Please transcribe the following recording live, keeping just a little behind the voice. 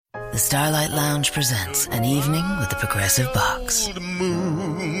Starlight Lounge presents An Evening with the Progressive Box. Old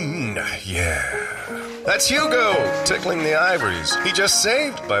moon, yeah. That's Hugo, tickling the ivories. He just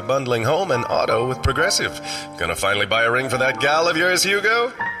saved by bundling home and auto with Progressive. Gonna finally buy a ring for that gal of yours,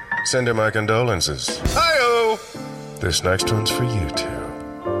 Hugo? Send her my condolences. Hi-oh! This next one's for you,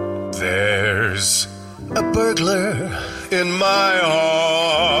 too. There's a burglar in my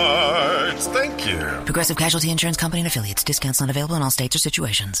heart. Thank you. Progressive Casualty Insurance Company and Affiliates. Discounts not available in all states or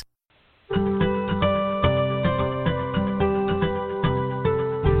situations.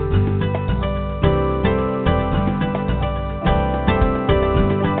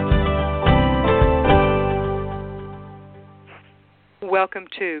 Welcome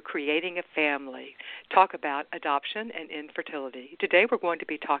to Creating a Family. Talk about adoption and infertility. Today we're going to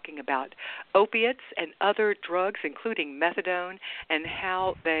be talking about opiates and other drugs, including methadone, and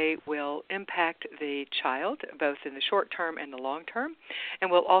how they will impact the child, both in the short term and the long term. And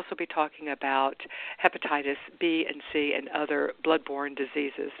we'll also be talking about hepatitis B and C and other bloodborne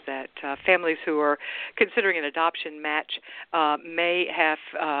diseases that families who are considering an adoption match may have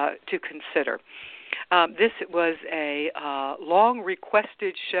to consider. This was a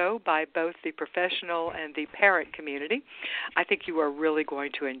long-requested show by both the professional and the parent community. I think you are really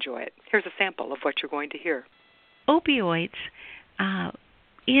going to enjoy it. Here's a sample of what you're going to hear. Opioids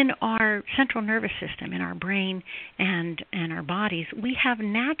in our central nervous system, in our brain and our bodies, we have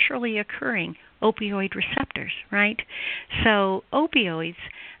naturally occurring opioid receptors, right? So opioids,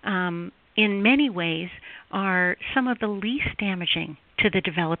 in many ways, are some of the least damaging to the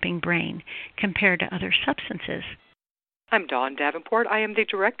developing brain compared to other substances. I'm Dawn Davenport. I am the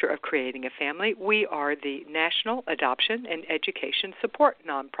director of Creating a Family. We are the National Adoption and Education Support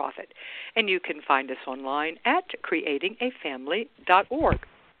nonprofit, and you can find us online at creatingafamily.org.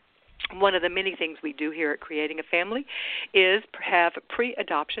 One of the many things we do here at Creating a Family is have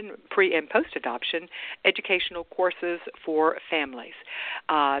pre-adoption, pre- and post-adoption educational courses for families.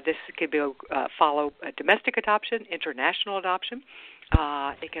 This could be follow domestic adoption, international adoption.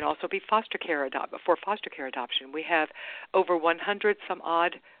 It can also be foster care adoption. We have over 100 some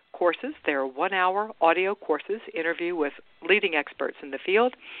odd courses. They're 1-hour audio courses, interview with leading experts in the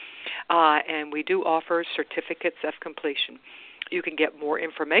field, and we do offer certificates of completion. You can get more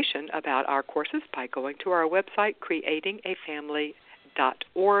information about our courses by going to our website,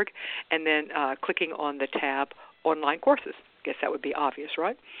 creatingafamily.org, and then clicking on the tab Online Courses. I guess that would be obvious,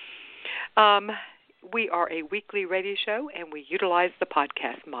 right? We are a weekly radio show, and we utilize the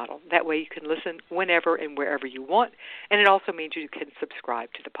podcast model. That way you can listen whenever and wherever you want, and it also means you can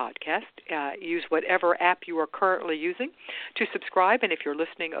subscribe to the podcast. Use whatever app you are currently using to subscribe, and if you're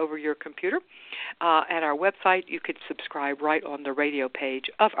listening over your computer, at our website, you could subscribe right on the radio page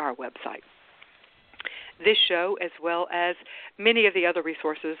of our website. This show, as well as many of the other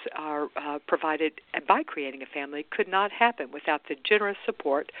resources are provided by Creating a Family, could not happen without the generous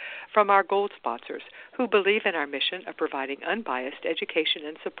support from our gold sponsors who believe in our mission of providing unbiased education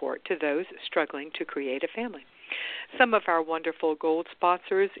and support to those struggling to create a family. Some of our wonderful gold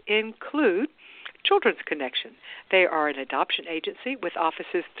sponsors include Children's Connection. They are an adoption agency with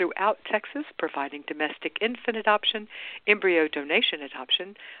offices throughout Texas, providing domestic infant adoption, embryo donation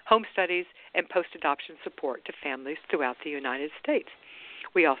adoption, home studies, and post-adoption support to families throughout the United States.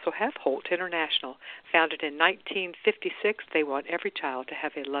 We also have Holt International. Founded in 1956, they want every child to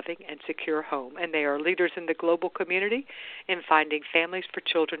have a loving and secure home, and they are leaders in the global community in finding families for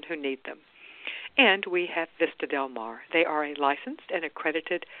children who need them. And we have Vista Del Mar. They are a licensed and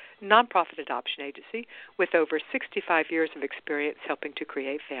accredited nonprofit adoption agency with over 65 years of experience helping to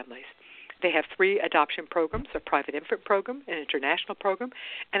create families. They have 3 adoption programs, a private infant program, an international program,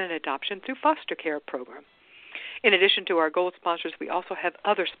 and an adoption through foster care program. In addition to our gold sponsors, we also have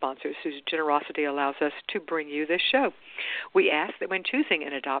other sponsors whose generosity allows us to bring you this show. We ask that when choosing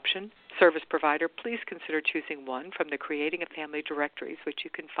an adoption service provider, please consider choosing one from the Creating a Family directories, which you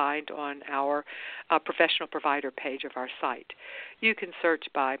can find on our professional provider page of our site. You can search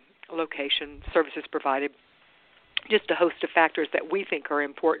by location, services provided, just a host of factors that we think are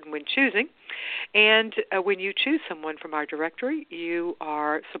important when choosing. And when you choose someone from our directory, you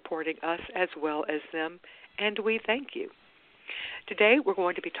are supporting us as well as them, and we thank you. Today we're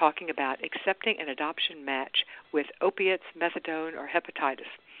going to be talking about accepting an adoption match with opiates, methadone, or hepatitis.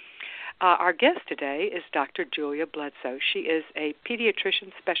 Our guest today is Dr. Julia Bledsoe. She is a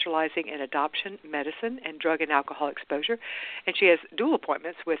pediatrician specializing in adoption, medicine, and drug and alcohol exposure, and she has dual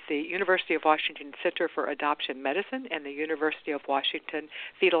appointments with the University of Washington Center for Adoption Medicine and the University of Washington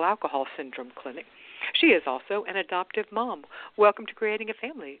Fetal Alcohol Syndrome Clinic. She is also an adoptive mom. Welcome to Creating a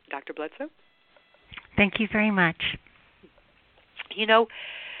Family, Dr. Bledsoe. Thank you very much. You know,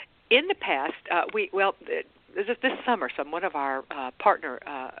 in the past, this summer, one of our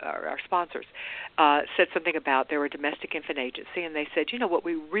our sponsors said something about there were domestic infant agency, and they said, what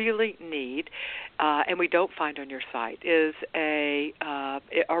we really need, and we don't find on your site, is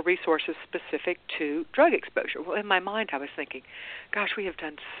are resources specific to drug exposure. Well, in my mind, I was thinking, gosh, we have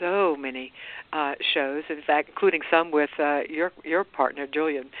done so many shows, in fact, including some with your partner,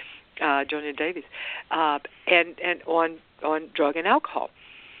 Julian Davies, and on drug and alcohol.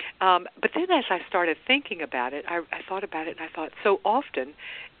 But then as I started thinking about it, I thought about it, and I thought, so often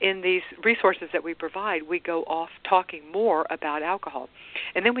in these resources that we provide, we go off talking more about alcohol.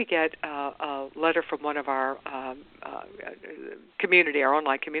 And then we get a letter from one of our our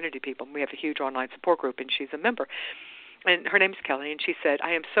online community people. We have a huge online support group, and she's a member. And her name's Kelly, and she said,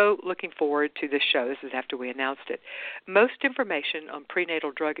 I am so looking forward to this show. This is after we announced it. Most information on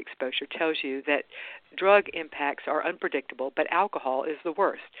prenatal drug exposure tells you that drug impacts are unpredictable, but alcohol is the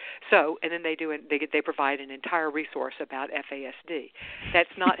worst. So, and then they provide an entire resource about FASD.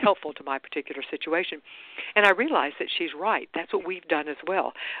 That's not helpful to my particular situation. And I realized that she's right. That's what we've done as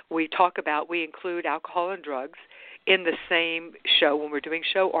well. We include alcohol and drugs in the same show when we're doing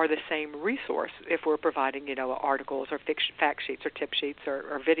show, or the same resource if we're providing, articles or fact sheets or tip sheets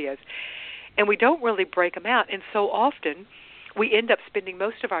or videos. And we don't really break them out. And so often we end up spending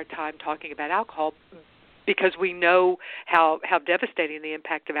most of our time talking about alcohol because we know how devastating the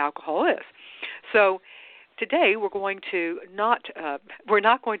impact of alcohol is. So today we're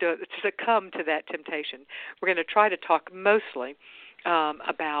not going to succumb to that temptation. We're going to try to talk mostly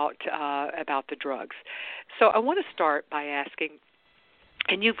about the drugs. So I want to start by asking,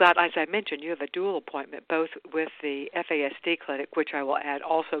 and you've got, as I mentioned, you have a dual appointment both with the FASD clinic, which I will add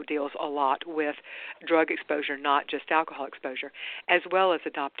also deals a lot with drug exposure, not just alcohol exposure, as well as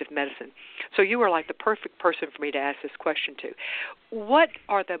adoptive medicine. So you are like the perfect person for me to ask this question to. What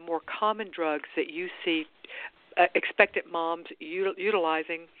are the more common drugs that you see expectant moms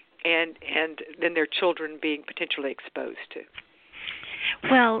utilizing and then their children being potentially exposed to?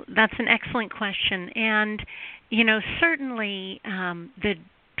 Well, that's an excellent question. And, certainly the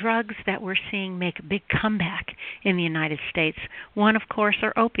drugs that we're seeing make a big comeback in the United States. One, of course,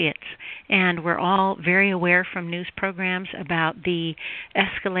 are opiates. And we're all very aware from news programs about the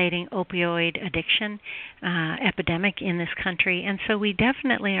escalating opioid addiction epidemic in this country. And so we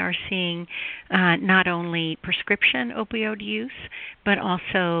definitely are seeing not only prescription opioid use, but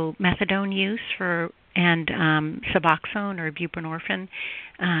also methadone use and Suboxone or buprenorphine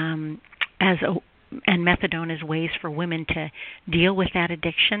and methadone as ways for women to deal with that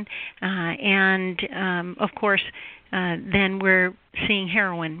addiction. Of course, then we're seeing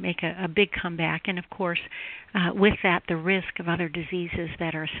heroin make a big comeback. And, of course, with that, the risk of other diseases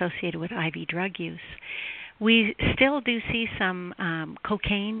that are associated with IV drug use. We still do see some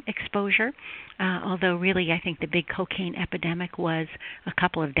cocaine exposure, although really I think the big cocaine epidemic was a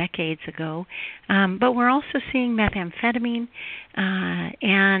couple of decades ago. But we're also seeing methamphetamine,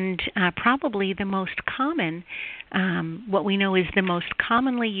 and probably the most common, what we know is the most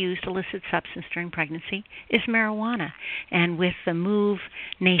commonly used illicit substance during pregnancy is marijuana. And with the move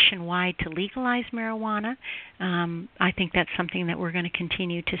nationwide to legalize marijuana, I think that's something that we're going to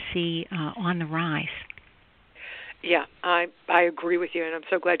continue to see on the rise. Yeah, I agree with you, and I'm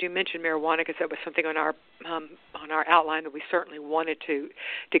so glad you mentioned marijuana because that was something on our outline that we certainly wanted to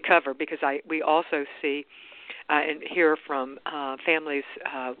cover because we also see and hear from families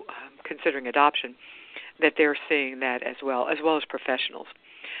considering adoption that they're seeing that as well as professionals.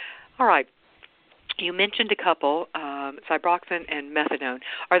 All right. You mentioned a couple, Suboxone and methadone.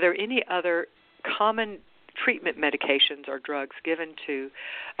 Are there any other common treatment medications or drugs given to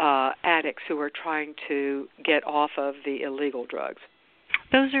addicts who are trying to get off of the illegal drugs?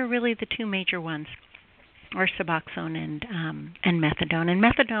 Those are really the two major ones, or Suboxone and methadone. And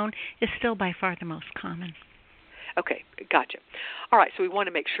methadone is still by far the most common. Okay, gotcha. All right, so we want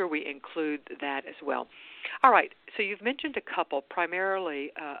to make sure we include that as well. All right, so you've mentioned a couple,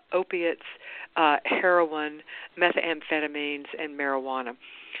 primarily opiates, heroin, methamphetamines, and marijuana.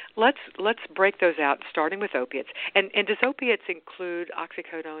 Let's break those out, starting with opiates. And does opiates include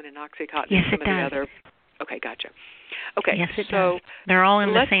oxycodone and Oxycontin? Yes, and some it of the does. Okay, gotcha. Okay, yes, it does. They're all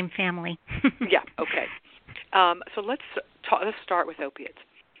in the same family. Yeah. Okay. So let's start with opiates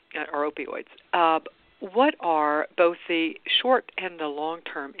or opioids. What are both the short and the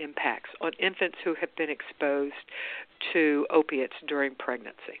long-term impacts on infants who have been exposed to opiates during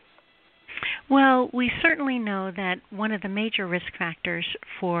pregnancy? Well, we certainly know that one of the major risk factors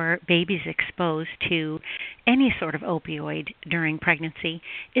for babies exposed to any sort of opioid during pregnancy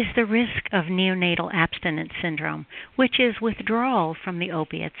is the risk of neonatal abstinence syndrome, which is withdrawal from the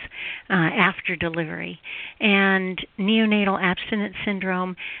opiates after delivery. And neonatal abstinence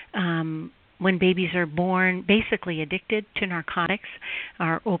syndrome, when babies are born basically addicted to narcotics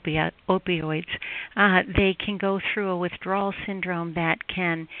or opioids, they can go through a withdrawal syndrome that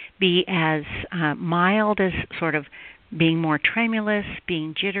can be as mild as sort of being more tremulous,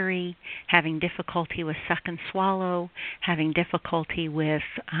 being jittery, having difficulty with suck and swallow, having difficulty with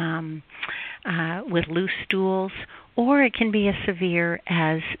loose stools, or it can be as severe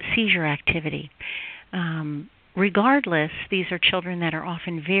as seizure activity. Regardless, these are children that are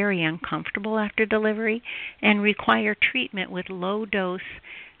often very uncomfortable after delivery and require treatment with low-dose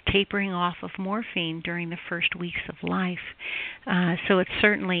tapering off of morphine during the first weeks of life. So it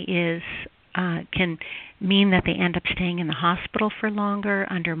certainly can mean that they end up staying in the hospital for longer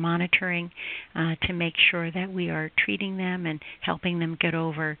under monitoring to make sure that we are treating them and helping them get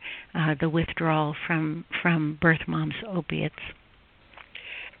over the withdrawal from birth mom's opiates.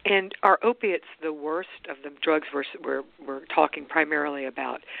 And are opiates the worst of the drugs? We're talking primarily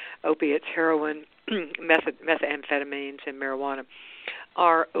about opiates, heroin, methamphetamines, and marijuana.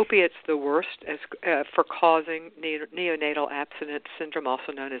 Are opiates the worst for causing neonatal abstinence syndrome,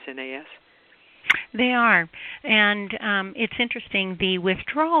 also known as NAS? They are, and it's interesting, the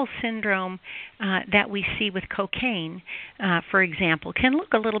withdrawal syndrome that we see with cocaine, for example, can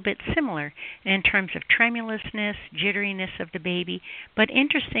look a little bit similar in terms of tremulousness, jitteriness of the baby, but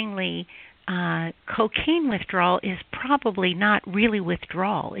interestingly, cocaine withdrawal is probably not really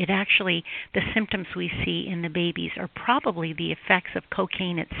withdrawal. It actually, the symptoms we see in the babies are probably the effects of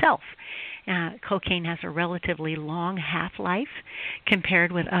cocaine itself. Cocaine has a relatively long half-life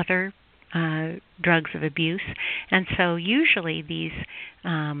compared with other drugs of abuse, and so usually these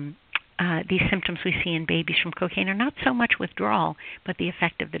symptoms we see in babies from cocaine are not so much withdrawal, but the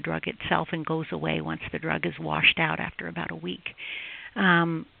effect of the drug itself, and goes away once the drug is washed out after about a week.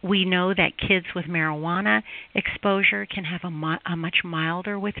 We know that kids with marijuana exposure can have a much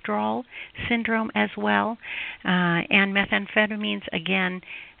milder withdrawal syndrome as well, and methamphetamines, again,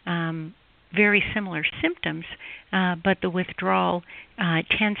 very similar symptoms, but the withdrawal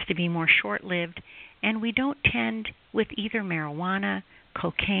tends to be more short-lived, and we don't tend, with either marijuana,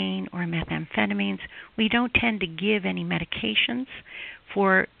 cocaine, or methamphetamines, we don't tend to give any medications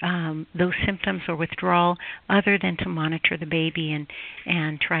for those symptoms or withdrawal other than to monitor the baby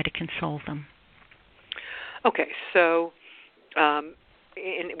and try to console them. Okay, so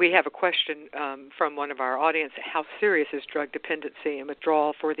and we have a question from one of our audience. How serious is drug dependency and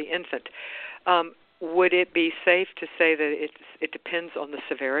withdrawal for the infant? Would it be safe to say that it depends on the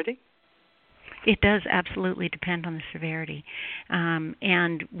severity? It does absolutely depend on the severity.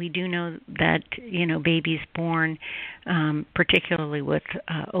 And we do know that, babies born particularly with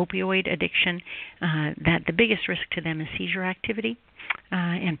opioid addiction, that the biggest risk to them is seizure activity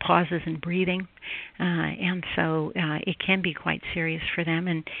and pauses in breathing. And so it can be quite serious for them,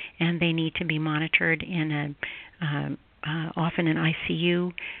 and they need to be monitored in often an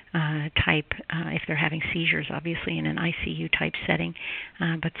ICU type, if they're having seizures, obviously in an ICU type setting,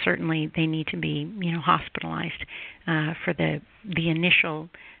 but certainly they need to be, hospitalized for the initial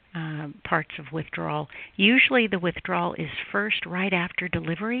parts of withdrawal. Usually the withdrawal is first right after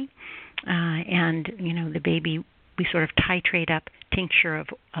delivery, and the baby, we sort of titrate up tincture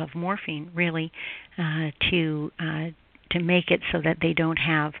of morphine really to make it so that they don't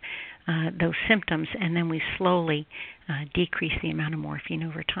have those symptoms, and then we slowly decrease the amount of morphine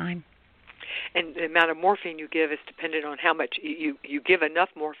over time. And the amount of morphine you give is dependent on how much you give enough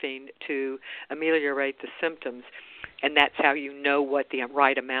morphine to ameliorate the symptoms, and that's how you know what the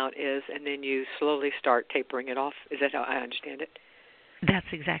right amount is, and then you slowly start tapering it off. Is that how I understand it? That's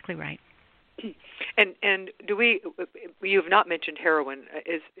exactly right. And you have not mentioned heroin.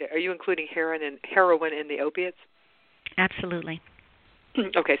 Are you including heroin in the opiates? Absolutely.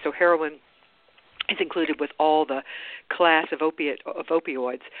 Okay, so heroin is included with all the class of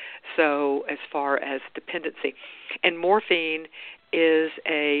opioids. So as far as dependency, and morphine is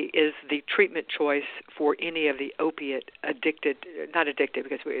the treatment choice for any of the opiate addicted, not addicted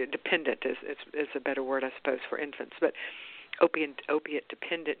because dependent is a better word, I suppose, for infants, but opiate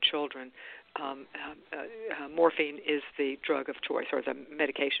dependent children. Morphine is the drug of choice or the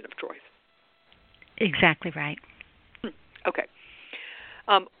medication of choice. Exactly right. Okay.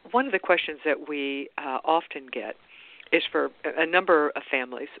 One of the questions that we often get is for a number of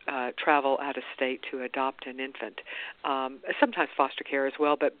families travel out of state to adopt an infant, sometimes foster care as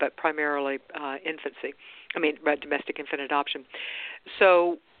well, but primarily domestic infant adoption.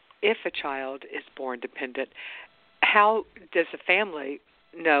 So if a child is born dependent, how does the family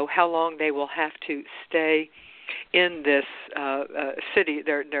know how long they will have to stay in this city?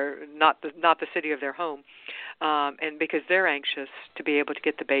 They're not the city of their home, and because they're anxious to be able to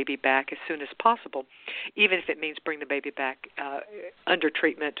get the baby back as soon as possible, even if it means bring the baby back under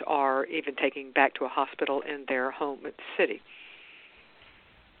treatment or even taking back to a hospital in their home city.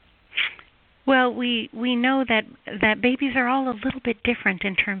 Well, we know that babies are all a little bit different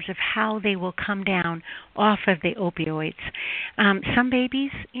in terms of how they will come down off of the opioids. Some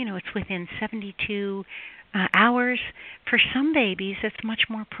babies, it's within 72 hours. For some babies, it's much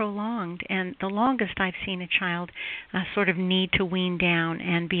more prolonged, and the longest I've seen a child sort of need to wean down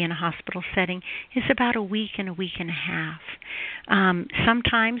and be in a hospital setting is about a week and a half.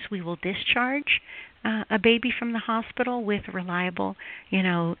 Sometimes we will discharge a baby from the hospital with reliable,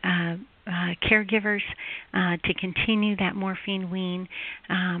 caregivers to continue that morphine wean,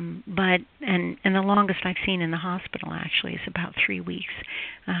 but the longest I've seen in the hospital actually is about 3 weeks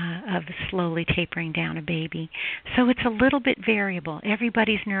of slowly tapering down a baby. So it's a little bit variable.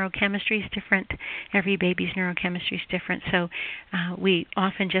 Everybody's neurochemistry is different. Every baby's neurochemistry is different. So we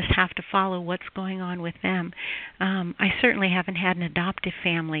often just have to follow what's going on with them. I certainly haven't had an adoptive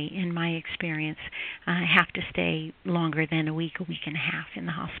family in my experience have to stay longer than a week and a half in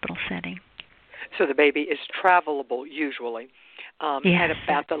the hospital setting. So the baby is travelable usually. Yes. And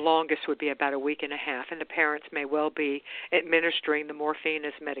about the longest would be about a week and a half, and the parents may well be administering the morphine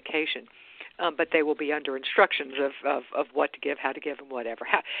as medication, but they will be under instructions of what to give, how to give, and whatever.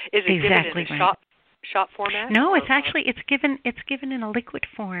 Is it exactly given in a shot format? No, it's actually it's given in a liquid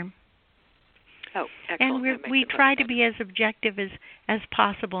form. Oh, excellent. And we try to be as objective as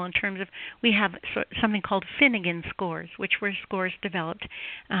possible in terms of, we have something called Finnegan scores, which were scores developed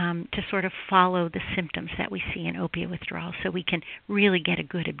to sort of follow the symptoms that we see in opiate withdrawal, so we can really get a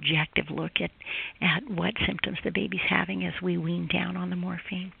good objective look at what symptoms the baby's having as we wean down on the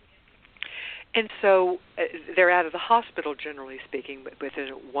morphine. And so they're out of the hospital, generally speaking, within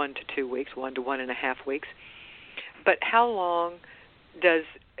 1 to 2 weeks, 1 to 1.5 weeks. But how long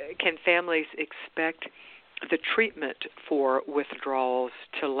can families expect the treatment for withdrawals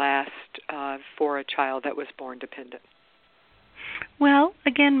to last for a child that was born dependent? Well,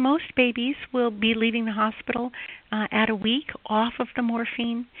 again, most babies will be leaving the hospital at a week off of the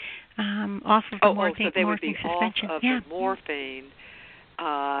morphine, so they would be suspension. Off of the morphine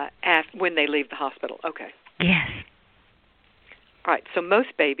when they leave the hospital. Okay. Yes. All right. So most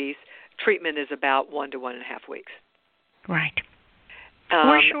babies, treatment is about 1 to 1.5 weeks. Right.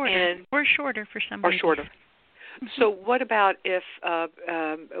 Or shorter for some babies. Or shorter. So what about if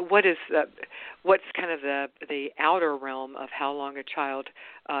what's kind of the outer realm of how long a child,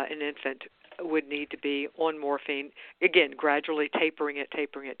 an infant, would need to be on morphine? Again, gradually tapering it.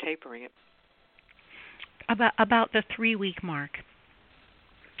 About the 3-week mark.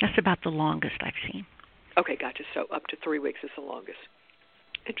 That's about the longest I've seen. Okay, gotcha. So up to 3 weeks is the longest.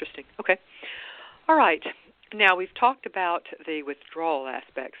 Interesting. Okay. All right. Now, we've talked about the withdrawal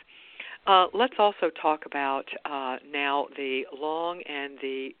aspects. Let's also talk about now the long and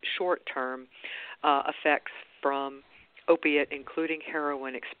the short-term effects from opiate, including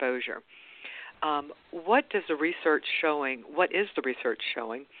heroin exposure. What is the research showing?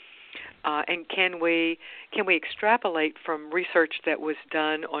 And can we extrapolate from research that was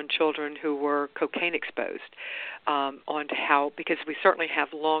done on children who were cocaine exposed onto how, because we certainly have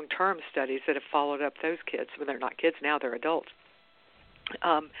long-term studies that have followed up those kids. Well, they're not kids now, they're adults.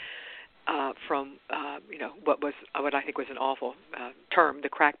 From what I think was an awful term, the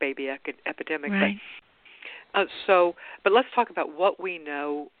crack baby epidemic. Right. But let's talk about what we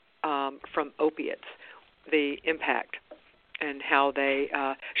know from opiates, the impact, and how they,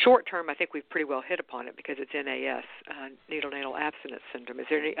 short term, I think we've pretty well hit upon it because it's NAS, neonatal abstinence syndrome. Is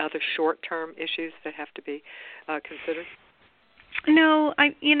there any other short-term issues that have to be considered? No,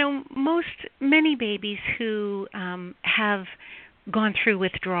 many babies who have gone through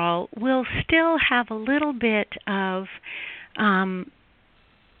withdrawal will still have a little bit of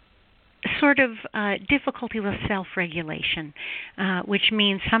difficulty with self-regulation, which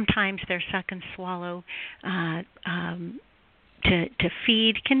means sometimes their suck and swallow to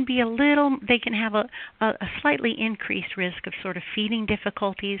feed can be they can have a slightly increased risk of sort of feeding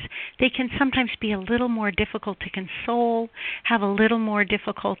difficulties. They can sometimes be a little more difficult to console, have a little more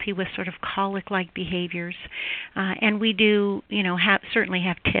difficulty with sort of colic-like behaviors. And we do, certainly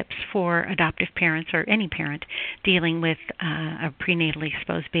have tips for adoptive parents or any parent dealing with a prenatally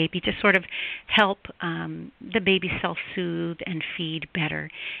exposed baby to sort of help the baby self-soothe and feed better.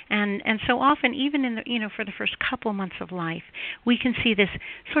 And so often, even in for the first couple months of life, we can see this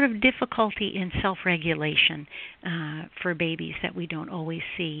sort of difficulty in self-regulation for babies that we don't always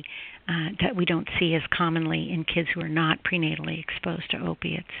see, that we don't see as commonly in kids who are not prenatally exposed to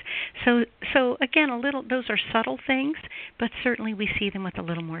opiates. So again, those are subtle things, but certainly we see them with a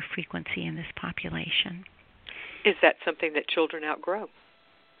little more frequency in this population. Is that something that children outgrow?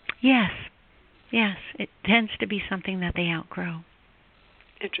 Yes, it tends to be something that they outgrow.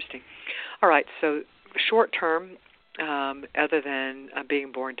 Interesting. All right, so short term, other than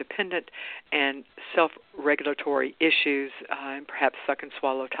being born dependent and self-regulatory issues and perhaps suck and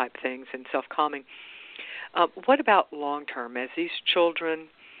swallow type things and self-calming, what about long term? As these children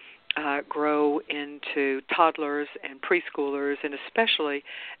grow into toddlers and preschoolers, and especially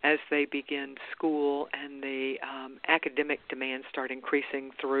as they begin school and the academic demands start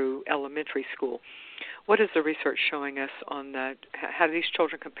increasing through elementary school, what is the research showing us on that? How do these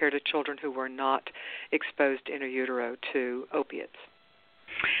children compare to children who were not exposed intra utero to opiates?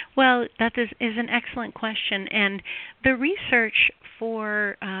 Well, that is an excellent question. And the research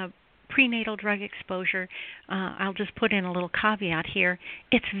for prenatal drug exposure, I'll just put in a little caveat here,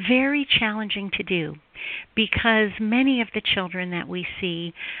 it's very challenging to do because many of the children that we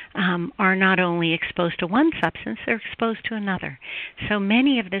see are not only exposed to one substance, they're exposed to another. So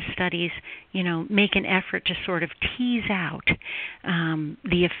many of the studies, make an effort to sort of tease out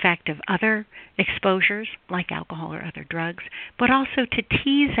the effect of other exposures, like alcohol or other drugs, but also to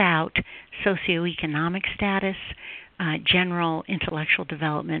tease out socioeconomic status, general intellectual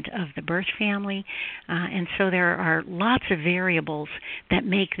development of the birth family. And so there are lots of variables that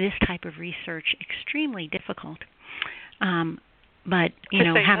make this type of research extremely difficult. But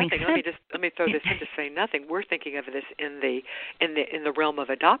having said, let me throw this in to say nothing. We're thinking of this in the realm of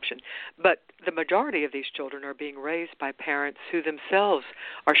adoption, but the majority of these children are being raised by parents who themselves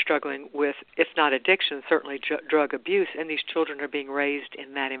are struggling with, if not addiction, certainly drug abuse, and these children are being raised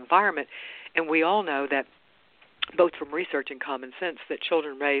in that environment. And we all know that, both from research and common sense, that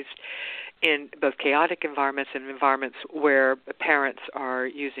children raised in both chaotic environments and environments where parents are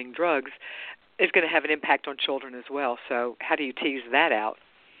using drugs is going to have an impact on children as well. So how do you tease that out?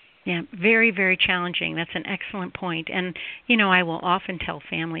 Yeah, very, very challenging. That's an excellent point. And, I will often tell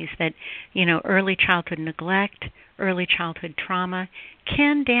families that, early childhood neglect, early childhood trauma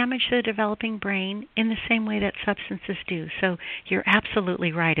can damage the developing brain in the same way that substances do. So you're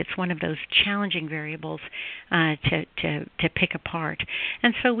absolutely right. It's one of those challenging variables to pick apart.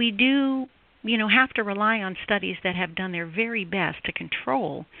 And so we do, have to rely on studies that have done their very best to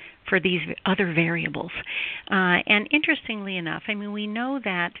control for these other variables. And interestingly enough, we know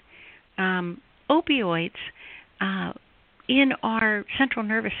that opioids in our central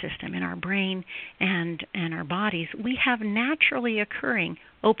nervous system, in our brain and our bodies, we have naturally occurring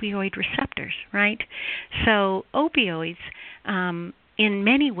opioid receptors, right? So opioids, in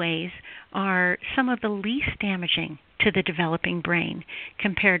many ways, are some of the least damaging to the developing brain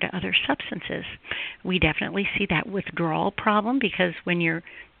compared to other substances. We definitely see that withdrawal problem because when you're,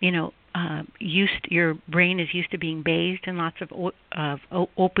 your brain is used to being bathed in lots of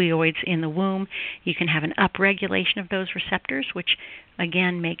opioids in the womb. You can have an upregulation of those receptors, which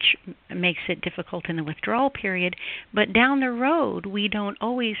again makes it difficult in the withdrawal period. But down the road, we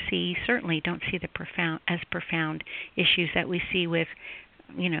certainly don't see the profound issues that we see with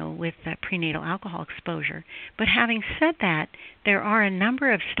prenatal alcohol exposure. But having said that, there are a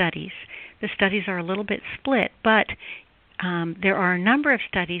number of studies. The studies are a little bit split, but there are a number of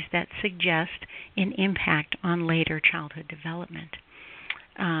studies that suggest an impact on later childhood development.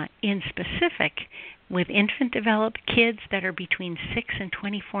 In specific, with infant-developed kids that are between 6 and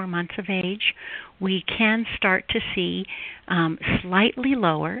 24 months of age, we can start to see slightly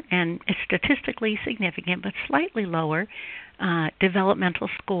lower, and it's statistically significant, but slightly lower developmental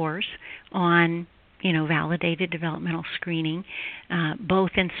scores on validated developmental screening,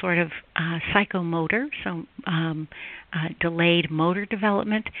 both in sort of psychomotor, so delayed motor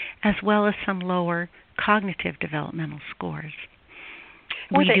development, as well as some lower cognitive developmental scores.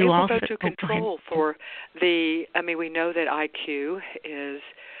 Were they able to control for we know that IQ is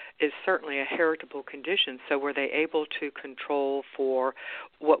is certainly a heritable condition. So were they able to control for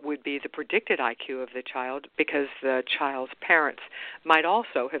what would be the predicted IQ of the child, because the child's parents might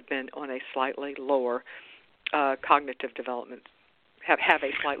also have been on a slightly lower cognitive development, have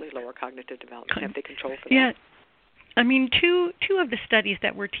a slightly lower cognitive development? Have they controlled for that? Yeah. I mean, two of the studies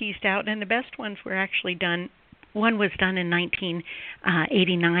that were teased out, and the best ones were actually done. One was done in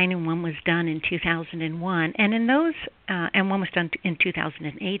 1989, and one was done in 2001. And in those, and one was done in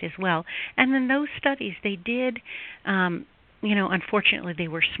 2008 as well. And in those studies, they did, unfortunately, they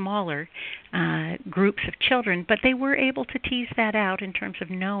were smaller groups of children, but they were able to tease that out in terms of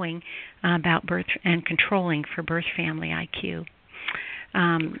knowing about birth and controlling for birth family IQ.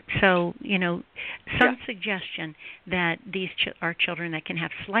 Some suggestion that these are children that can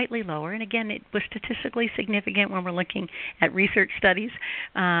have slightly lower, and again, it was statistically significant when we're looking at research studies,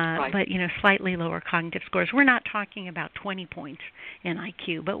 but slightly lower cognitive scores. We're not talking about 20 points in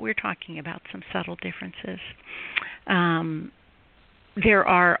IQ, but we're talking about some subtle differences. There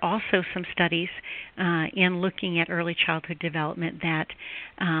are also some studies in looking at early childhood development that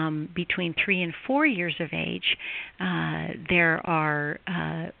between 3 and 4 years of age, there are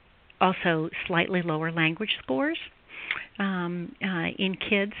also slightly lower language scores in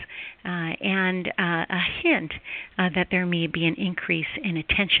kids, and a hint that there may be an increase in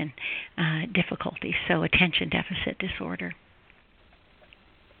attention difficulties, so attention deficit disorder.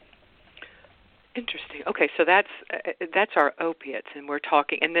 Interesting. Okay, so that's our opiates, and we're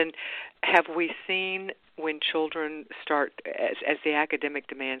talking. And then, have we seen when children start, as the academic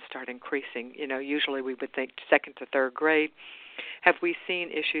demands start increasing? Usually we would think 2nd to 3rd grade. Have we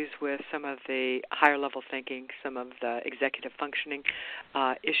seen issues with some of the higher level thinking, some of the executive functioning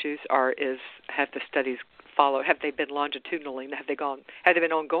issues, or have the studies followed? Have they been longitudinally? Have they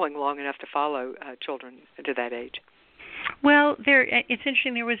been ongoing long enough to follow children to that age? Well, it's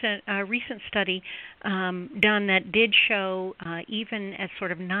interesting. There was a recent study done that did show, even at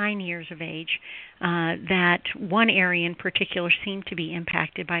sort of 9 years of age, that one area in particular seemed to be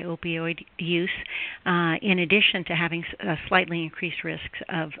impacted by opioid use, in addition to having slightly increased risks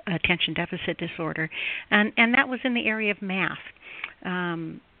of attention deficit disorder, and that was in the area of math.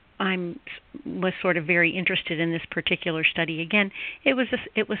 I was sort of very interested in this particular study. Again, it was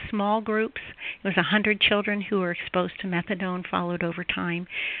small groups. It was 100 children who were exposed to methadone, followed over time,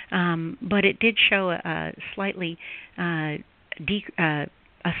 but it did show a slight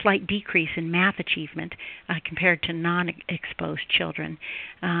decrease in math achievement compared to non-exposed children.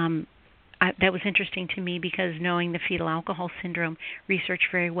 That was interesting to me because knowing the fetal alcohol syndrome research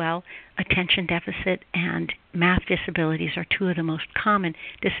very well, attention deficit and math disabilities are two of the most common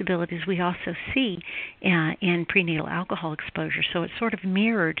disabilities we also see in prenatal alcohol exposure. So it sort of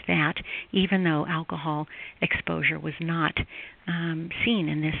mirrored that, even though alcohol exposure was not seen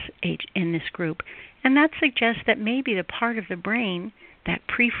in this group. And that suggests that maybe the part of the brain, that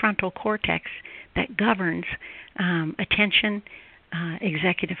prefrontal cortex that governs attention,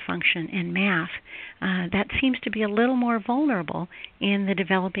 executive function, and math, that seems to be a little more vulnerable in the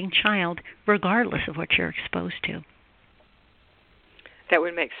developing child, regardless of what you're exposed to. That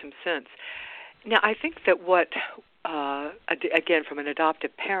would make some sense. Now, I think that again, from an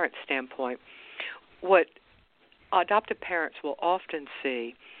adoptive parent standpoint, what adoptive parents will often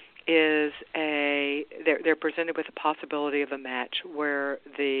see is they're presented with a possibility of a match where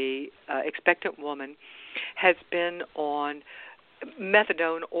the expectant woman has been on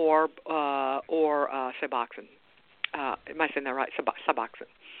methadone or Suboxone. Am I saying that right? Suboxone.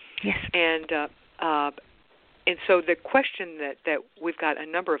 Yes. And so the question that we've got a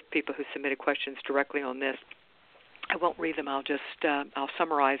number of people who submitted questions directly on this. I won't read them. I'll just I'll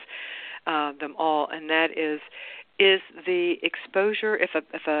summarize them all, and that is the exposure.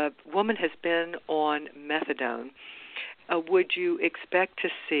 If a woman has been on methadone, would you expect to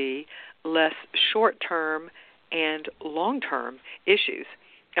see less short-term and long-term issues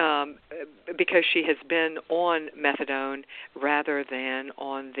because she has been on methadone rather than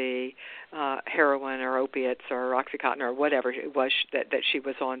on the heroin or opiates or Oxycontin or whatever it was that she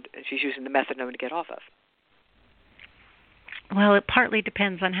was on, and she's using the methadone to get off of? Well, it partly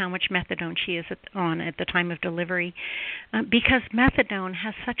depends on how much methadone she is on at the time of delivery. Because methadone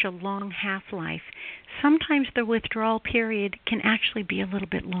has such a long half-life, sometimes the withdrawal period can actually be a little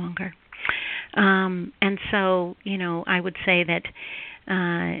bit longer. And so, I would say that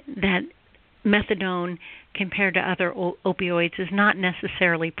that methadone compared to other opioids is not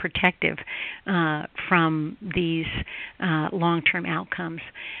necessarily protective from these long-term outcomes.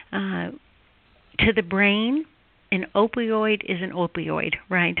 To the brain, an opioid is an opioid,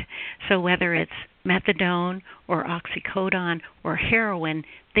 right? So whether it's methadone or oxycodone or heroin,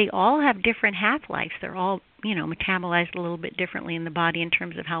 they all have different half-lives. They're all, metabolized a little bit differently in the body in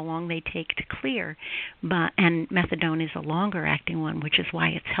terms of how long they take to clear. And methadone is a longer-acting one, which is why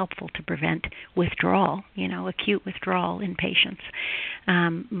it's helpful to prevent withdrawal, acute withdrawal in patients.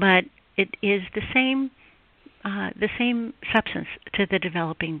 But it is the same substance to the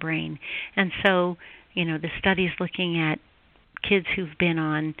developing brain. And so, the studies looking at kids who've been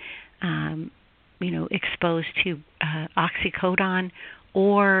on, exposed to oxycodone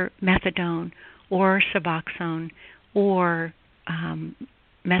or methadone or Suboxone or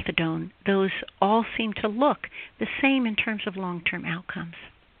methadone, those all seem to look the same in terms of long-term outcomes.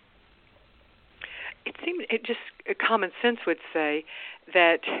 It just common sense would say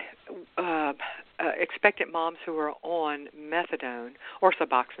that expectant moms who are on methadone or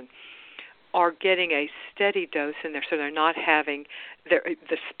Suboxone are getting a steady dose in there, so they're not having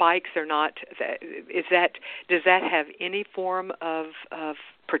the spikes. They're not. Does that have any form of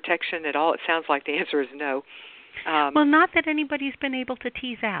protection at all? It sounds like the answer is no. Well, not that anybody's been able to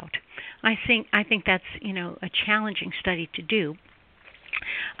tease out. I think that's a challenging study to do.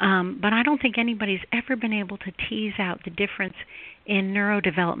 But I don't think anybody's ever been able to tease out the difference in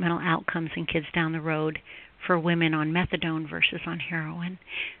neurodevelopmental outcomes in kids down the road for women on methadone versus on heroin.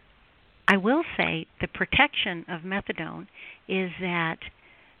 I will say the protection of methadone is that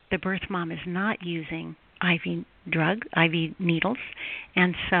the birth mom is not using IV needles,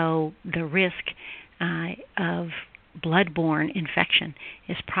 and so the risk of blood-borne infection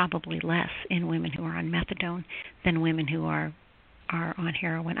is probably less in women who are on methadone than women who are on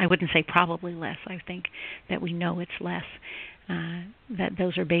heroin. I wouldn't say probably less. I think that we know it's less. That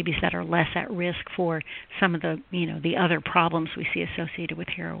those are babies that are less at risk for some of the the other problems we see associated with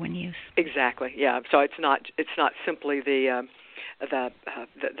heroin use. Exactly. Yeah. So it's not simply the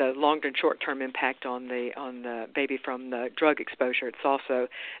long and short term impact on the baby from the drug exposure. It's also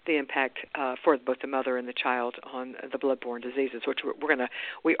the impact for both the mother and the child on the bloodborne diseases, which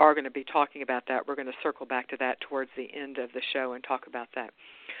we are going to be talking about that. We're going to circle back to that towards the end of the show and talk about that.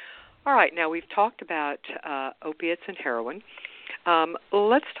 All right, now we've talked about opiates and heroin.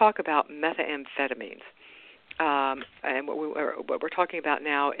 Let's talk about methamphetamines. And what we're talking about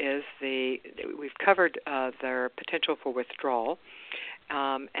now is we've covered their potential for withdrawal.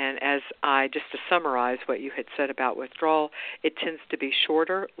 And as just to summarize what you had said about withdrawal, it tends to be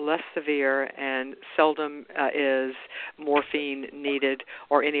shorter, less severe, and seldom is morphine needed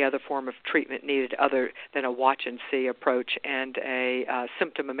or any other form of treatment needed other than a watch-and-see approach and a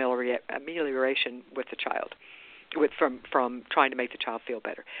symptom amelioration with the child, from trying to make the child feel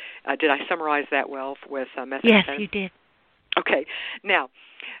better. Did I summarize that well with methamphetamine? Yes, you did. Okay. Now,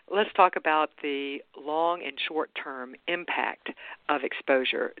 let's talk about the long and short-term impact of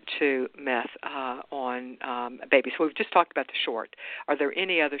exposure to meth on babies. So we've just talked about the short. Are there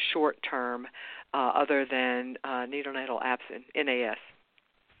any other short-term other than neonatal abstinence, NAS?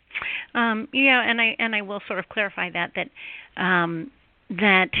 Yeah, and I will sort of clarify that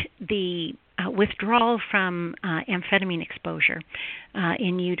the withdrawal from amphetamine exposure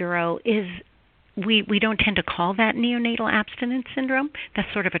in utero is. We don't tend to call that neonatal abstinence syndrome. That's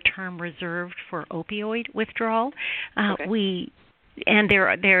sort of a term reserved for opioid withdrawal. Okay.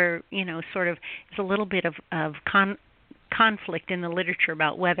 There sort of is a little bit of conflict in the literature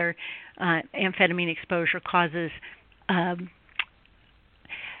about whether amphetamine exposure causes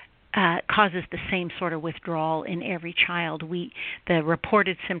the same sort of withdrawal in every child. The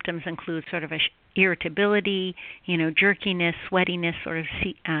reported symptoms include sort of irritability, jerkiness, sweatiness, sort of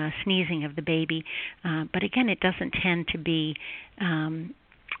sneezing of the baby. But again, it doesn't tend to be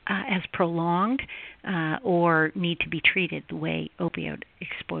as prolonged or need to be treated the way opioid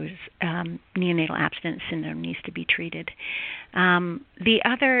exposed neonatal abstinence syndrome needs to be treated. The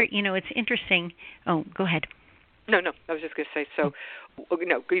other, it's interesting. Oh, go ahead. No, I was just going to say, so,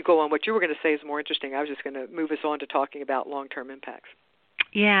 you go on. What you were going to say is more interesting. I was just going to move us on to talking about long-term impacts.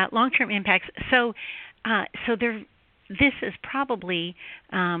 Yeah, long-term impacts. So this is probably,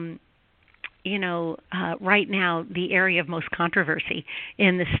 right now the area of most controversy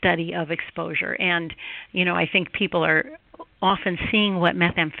in the study of exposure. And, I think people are often seeing what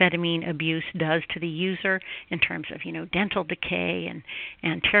methamphetamine abuse does to the user in terms of, dental decay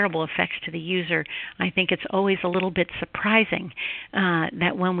and terrible effects to the user. I think it's always a little bit surprising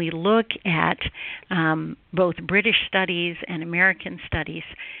that when we look at both British studies and American studies,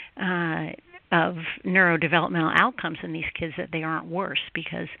 neurodevelopmental outcomes in these kids that they aren't worse,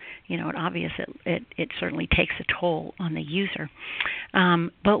 because it certainly takes a toll on the user.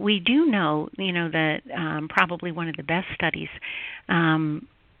 But we do know that probably one of the best studies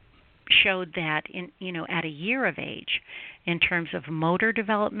showed that at a year of age, in terms of motor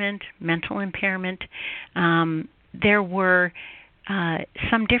development, mental impairment, there were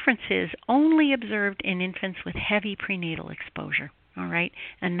some differences only observed in infants with heavy prenatal exposure. All right,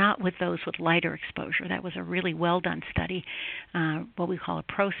 and not with those with lighter exposure. That was a really well done study, what we call a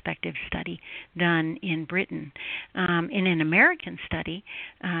prospective study done in Britain. In an American study,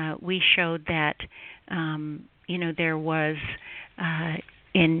 we showed that there was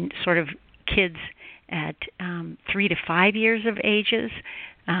in sort of kids at 3 to 5 years of ages,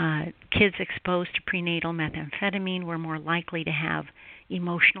 kids exposed to prenatal methamphetamine were more likely to have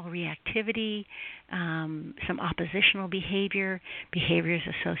emotional reactivity, some oppositional behaviors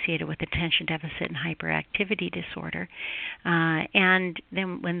associated with attention deficit and hyperactivity disorder. And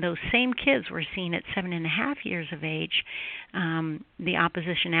then when those same kids were seen at 7.5 years of age, the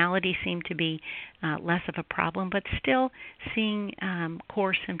oppositionality seemed to be less of a problem, but still seeing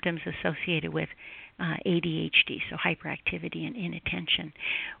core symptoms associated with ADHD, so hyperactivity and inattention.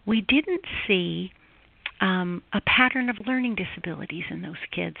 We didn't see a pattern of learning disabilities in those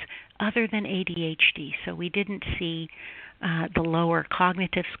kids other than ADHD. So we didn't see the lower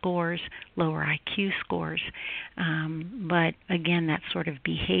cognitive scores, lower IQ scores. But again, that sort of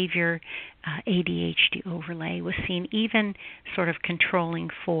behavior, ADHD overlay was seen, even sort of controlling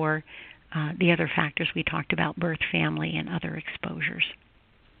for the other factors we talked about, birth, family, and other exposures.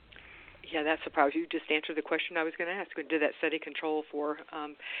 Yeah, that surprised you. Just answered the question I was going to ask. Did that study control for?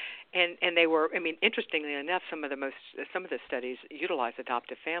 And they were. I mean, interestingly enough, some of the studies utilize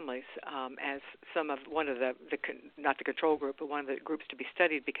adoptive families as one of the not the control group, but one of the groups to be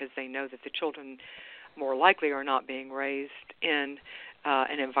studied, because they know that the children more likely are not being raised in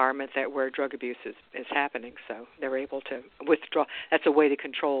an environment where drug abuse is happening. So they're able to withdraw. That's a way to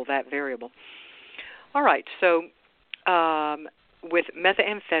control that variable. All right. So. With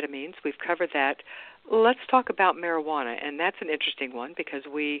methamphetamines, we've covered that. Let's talk about marijuana, and that's an interesting one because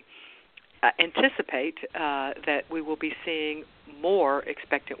we anticipate that we will be seeing more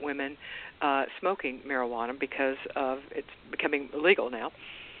expectant women smoking marijuana because of it's becoming legal now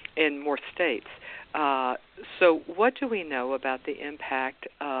in more states. So what do we know about the impact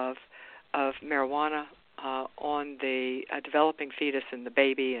of marijuana on the developing fetus and the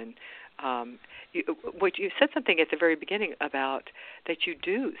baby? And you said something at the very beginning about that you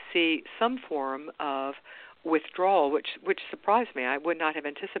do see some form of withdrawal, which surprised me. I would not have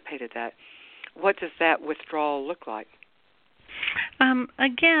anticipated that. What does that withdrawal look like?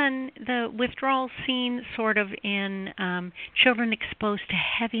 Again, the withdrawal seen sort of in children exposed to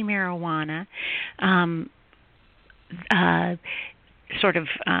heavy marijuana. Sort of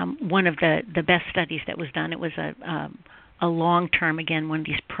one of the best studies that was done. It was a long-term, again, one of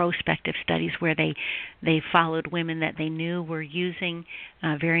these prospective studies where they followed women that they knew were using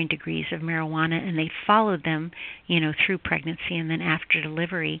varying degrees of marijuana, and they followed them, through pregnancy and then after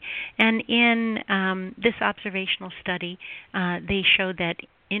delivery. And in this observational study, they showed that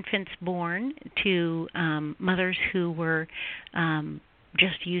infants born to mothers who were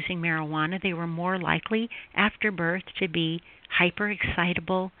just using marijuana, they were more likely after birth to be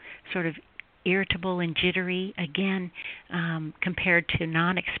hyperexcitable, sort of irritable and jittery, again, compared to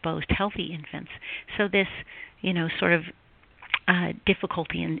non-exposed healthy infants. So this, sort of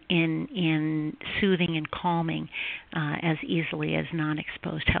difficulty in soothing and calming as easily as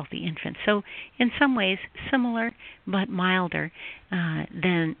non-exposed healthy infants. So in some ways similar but milder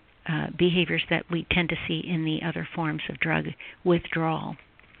than behaviors that we tend to see in the other forms of drug withdrawal.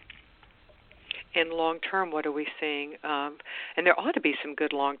 In long-term, what are we seeing? And there ought to be some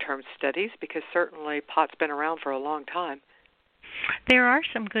good long-term studies because certainly pot's been around for a long time. There are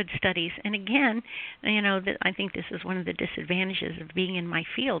some good studies. And again, I think this is one of the disadvantages of being in my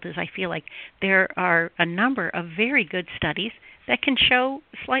field is I feel like there are a number of very good studies that can show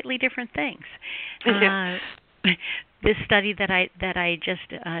slightly different things. Yeah. This study that I just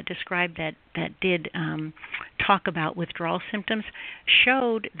described that did talk about withdrawal symptoms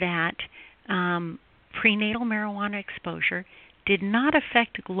showed that prenatal marijuana exposure did not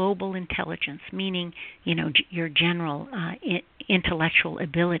affect global intelligence, meaning, your general intellectual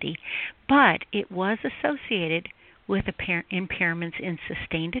ability, but it was associated with impairments in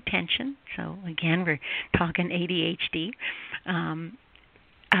sustained attention. So again, we're talking ADHD,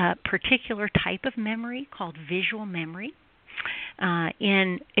 a particular type of memory called visual memory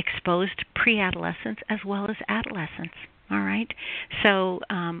in exposed preadolescents as well as adolescents. All right. So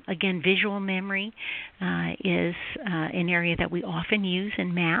again, visual memory is an area that we often use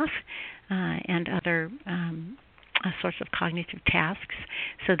in math and other sorts of cognitive tasks.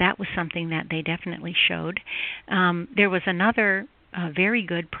 So that was something that they definitely showed. There was another very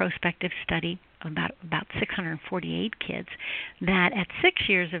good prospective study about 648 kids that at 6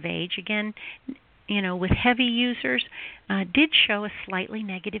 years of age, again, with heavy users, did show a slightly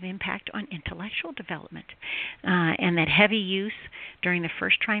negative impact on intellectual development. And that heavy use during the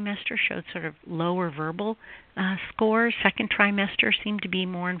first trimester showed sort of lower verbal scores. Second trimester seemed to be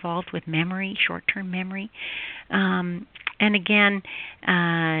more involved with memory, short-term memory. And again,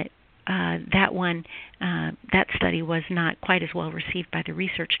 that study was not quite as well received by the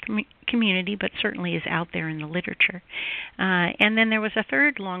research community, but certainly is out there in the literature. And then there was a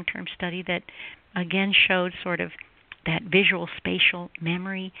third long-term study that again showed sort of that visual spatial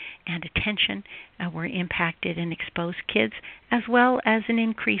memory and attention were impacted in exposed kids, as well as an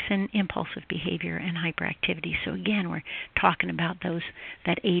increase in impulsive behavior and hyperactivity. So again, we're talking about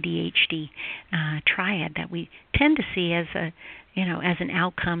that ADHD triad that we tend to see as an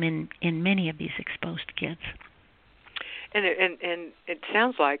outcome in many of these exposed kids. And it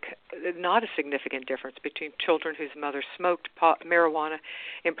sounds like not a significant difference between children whose mother smoked marijuana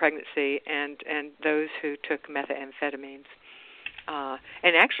in pregnancy and those who took methamphetamines.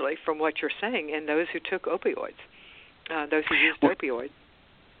 And actually, from what you're saying, and those who took opioids, those who used opioids.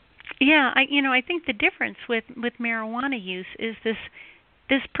 Yeah, I think the difference with marijuana use is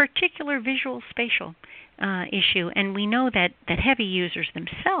this particular visual spatial issue, and we know that heavy users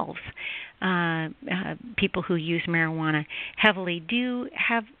themselves, people who use marijuana heavily, do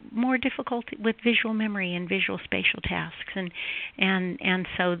have more difficulty with visual memory and visual spatial tasks, and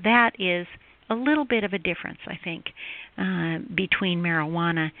so that is a little bit of a difference, I think, between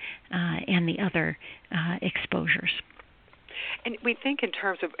marijuana and the other exposures. And we think in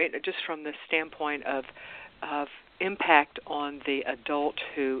terms of, just from the standpoint of impact on the adult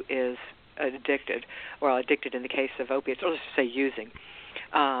who is addicted in the case of opiates, or let's just say using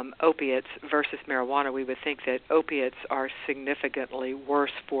opiates versus marijuana, we would think that opiates are significantly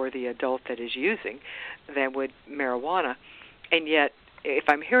worse for the adult that is using than would marijuana. And yet, if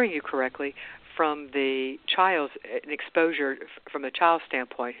I'm hearing you correctly, from the child's exposure, from the child's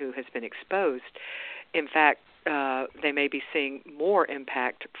standpoint who has been exposed, in fact, they may be seeing more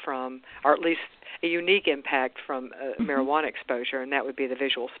impact from, or at least a unique impact from marijuana exposure, and that would be the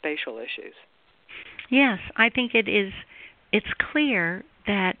visual spatial issues. Yes, I think it's clear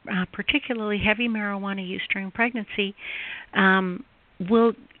that particularly heavy marijuana use during pregnancy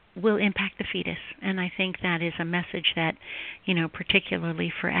will impact the fetus, and I think that is a message that,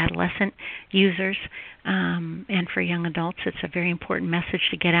 particularly for adolescent users and for young adults, it's a very important message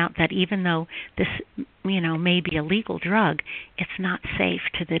to get out that even though this, may be a legal drug, it's not safe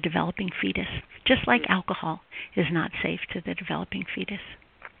to the developing fetus, just like alcohol is not safe to the developing fetus.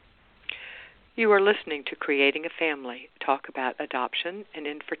 You are listening to Creating a Family, talk about adoption and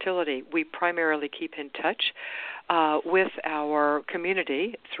infertility. We primarily keep in touch with our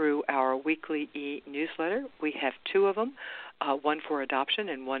community through our weekly e-newsletter. We have two of them, one for adoption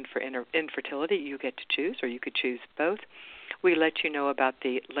and one for infertility. You get to choose, or you could choose both. We let you know about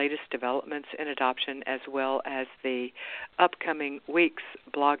the latest developments in adoption, as well as the upcoming week's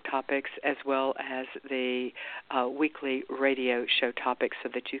blog topics, as well as the weekly radio show topics, so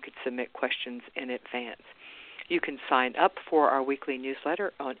that you could submit questions in advance. You can sign up for our weekly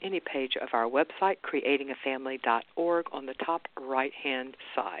newsletter on any page of our website, creatingafamily.org, on the top right-hand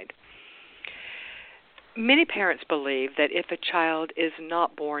side. Many parents believe that if a child is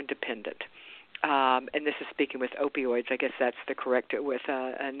not born dependent, and this is speaking with opioids, I guess that's the correct, with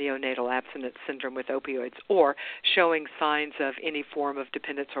a neonatal abstinence syndrome with opioids, or showing signs of any form of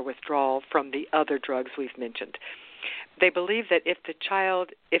dependence or withdrawal from the other drugs we've mentioned. They believe that if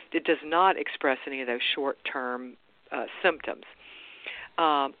it does not express any of those short-term symptoms,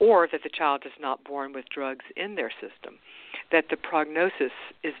 or that the child is not born with drugs in their system, that the prognosis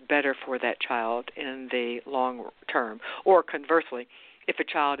is better for that child in the long term. Or conversely, if a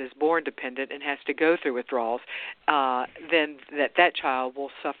child is born dependent and has to go through withdrawals, then that child will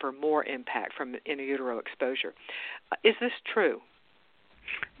suffer more impact from in utero exposure. Is this true?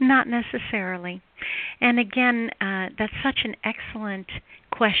 Not necessarily. And again, that's such an excellent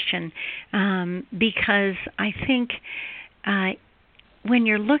question, because I think when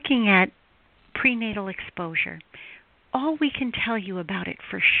you're looking at prenatal exposure, all we can tell you about it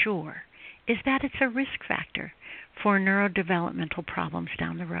for sure is that it's a risk factor for neurodevelopmental problems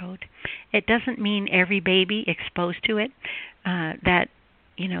down the road. It doesn't mean every baby exposed to it that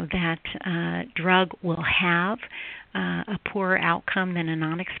that drug will have a poorer outcome than a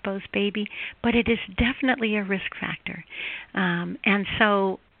non-exposed baby, but it is definitely a risk factor. And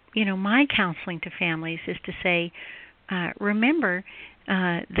so, my counseling to families is to say, remember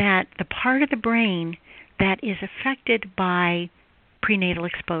that the part of the brain that is affected by prenatal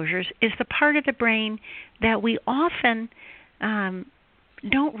exposures is the part of the brain that we often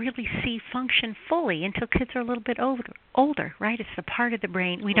don't really see function fully until kids are a little bit older, right? It's the part of the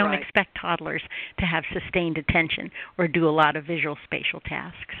brain. We don't expect toddlers to have sustained attention or do a lot of visual spatial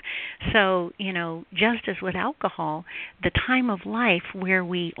tasks. So, just as with alcohol, the time of life where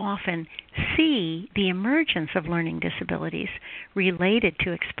we often see the emergence of learning disabilities related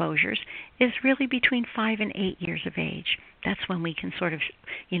to exposures is really between 5 and 8 years of age. That's when we can sort of,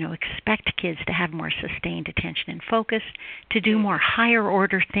 expect kids to have more sustained attention and focus, to do more higher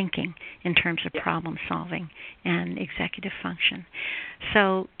order thinking in terms of problem solving and executive function.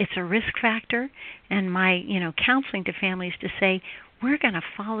 So it's a risk factor, and my, counseling to families to say, we're going to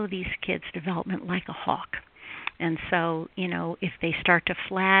follow these kids' development like a hawk. And so, if they start to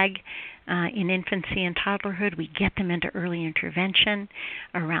flag in infancy and toddlerhood, we get them into early intervention.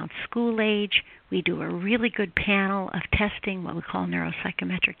 Around school age, we do a really good panel of testing, what we call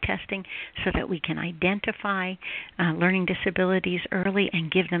neuropsychometric testing, so that we can identify learning disabilities early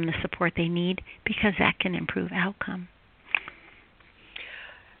and give them the support they need, because that can improve outcome.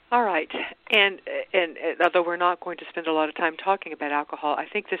 All right. And although we're not going to spend a lot of time talking about alcohol, I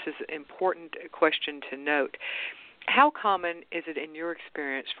think this is an important question to note. How common is it in your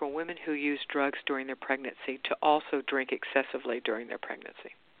experience for women who use drugs during their pregnancy to also drink excessively during their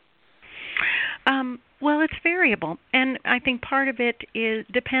pregnancy? Well, it's variable, and I think part of it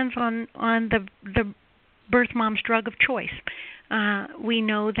depends on the birth mom's drug of choice. We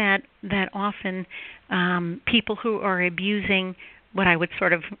know that often people who are abusing what I would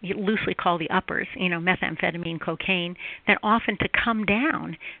sort of loosely call the uppers, methamphetamine, cocaine, that often to come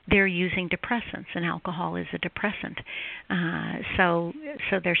down, they're using depressants, and alcohol is a depressant. So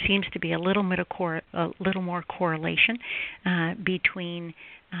there seems to be a little more correlation between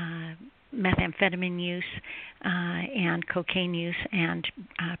methamphetamine use and cocaine use and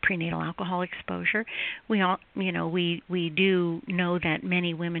prenatal alcohol exposure. We do know that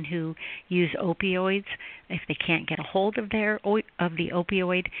many women who use opioids, if they can't get a hold of the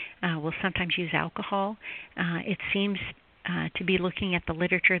opioid, will sometimes use alcohol. It seems to be, looking at the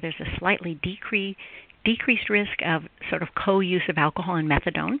literature, there's a slightly decreased risk of sort of co-use of alcohol and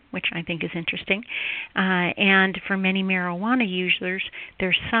methadone, which I think is interesting. And for many marijuana users,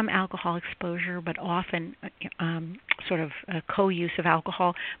 there's some alcohol exposure, but often sort of a co-use of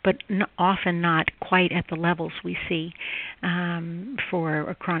alcohol, but often not quite at the levels we see for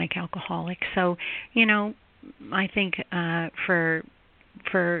a chronic alcoholic. So, I think for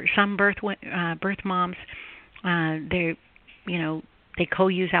some birth moms, they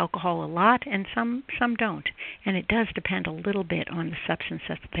co-use alcohol a lot, and some don't. And it does depend a little bit on the substance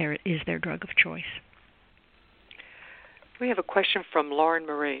that is their drug of choice. We have a question from Lauren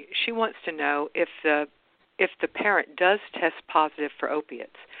Marie. She wants to know if the parent does test positive for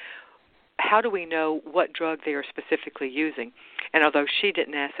opiates, how do we know what drug they are specifically using? And although she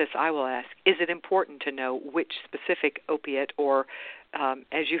didn't ask this, I will ask, is it important to know which specific opiate, or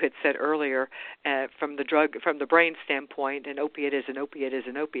as you had said earlier, from the brain standpoint, an opiate is an opiate is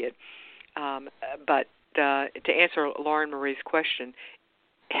an opiate. But to answer Lauren Marie's question,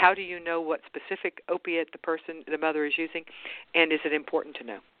 how do you know what specific opiate the mother is using, and is it important to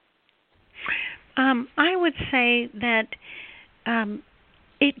know? I would say that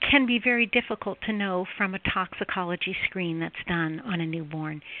it can be very difficult to know from a toxicology screen that's done on a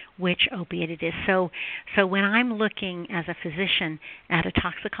newborn which opiate it is. So when I'm looking as a physician at a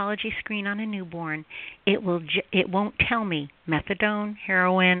toxicology screen on a newborn, it won't tell me methadone,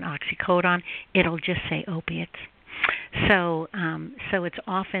 heroin, oxycodone. It'll just say opiates. So it's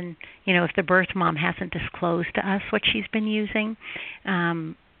often, if the birth mom hasn't disclosed to us what she's been using,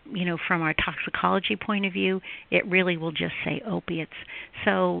 from our toxicology point of view, it really will just say opiates.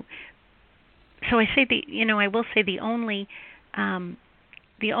 So I say I will say the only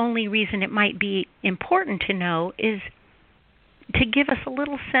reason it might be important to know is to give us a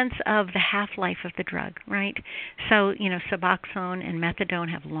little sense of the half-life of the drug, right? So, Suboxone and methadone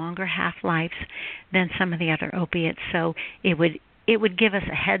have longer half-lives than some of the other opiates, so it would give us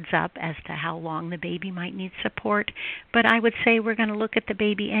a heads up as to how long the baby might need support. But I would say we're going to look at the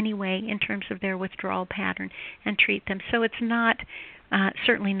baby anyway in terms of their withdrawal pattern and treat them. So it's not,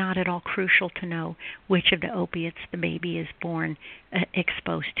 certainly not at all crucial to know which of the opiates the baby is born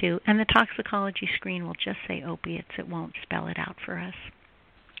exposed to. And the toxicology screen will just say opiates. It won't spell it out for us.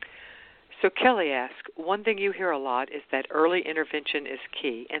 So Kelly asks, one thing you hear a lot is that early intervention is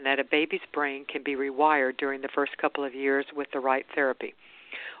key and that a baby's brain can be rewired during the first couple of years with the right therapy.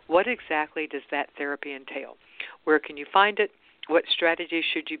 What exactly does that therapy entail? Where can you find it? What strategies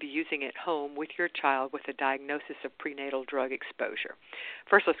should you be using at home with your child with a diagnosis of prenatal drug exposure?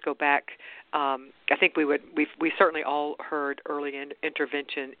 First, let's go back. I think we certainly all heard early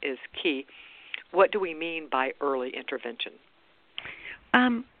intervention is key. What do we mean by early intervention?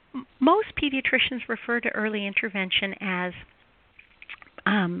 Most pediatricians refer to early intervention as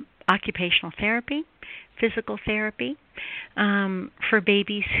occupational therapy, physical therapy, for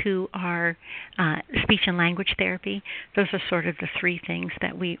babies who are speech and language therapy. Those are sort of the three things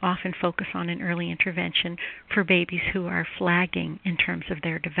that we often focus on in early intervention for babies who are flagging in terms of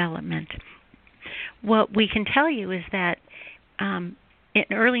their development. What we can tell you is that an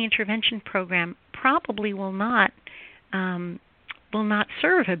early intervention program probably will not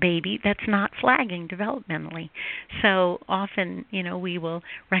serve a baby that's not flagging developmentally. So often, we will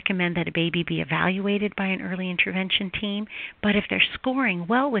recommend that a baby be evaluated by an early intervention team, but if they're scoring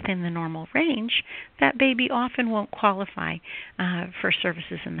well within the normal range, that baby often won't qualify for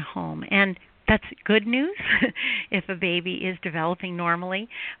services in the home. And that's good news if a baby is developing normally.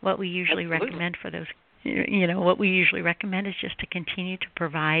 What we usually recommend for those, what we usually recommend is just to continue to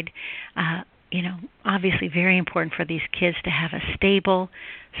provide obviously very important for these kids to have a stable,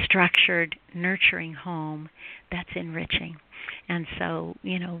 structured, nurturing home that's enriching. And so,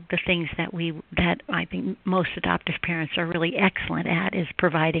 the things that I think most adoptive parents are really excellent at is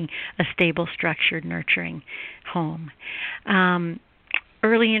providing a stable, structured, nurturing home.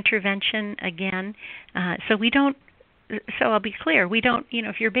 Early intervention, again, so I'll be clear, we don't,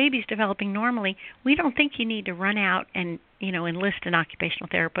 if your baby's developing normally, we don't think you need to run out and, enlist an occupational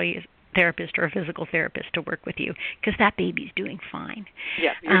therapist or a physical therapist to work with you, because that baby's doing fine.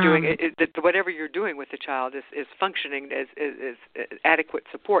 Yeah, you're doing whatever you're doing with the child is functioning as adequate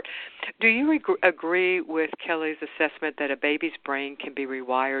support. Do you agree with Kelly's assessment that a baby's brain can be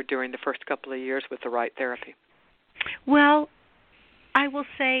rewired during the first couple of years with the right therapy? Well, I will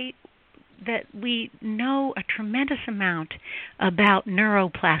say that we know a tremendous amount about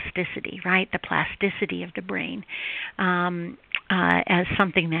neuroplasticity, right? The plasticity of the brain, as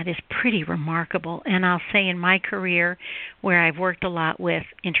something that is pretty remarkable. And I'll say in my career, where I've worked a lot with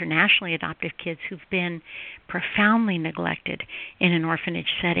internationally adoptive kids who've been profoundly neglected in an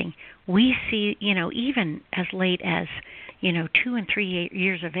orphanage setting, we see, even as late as 2 and 3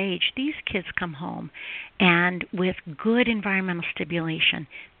 years of age, these kids come home, and with good environmental stimulation,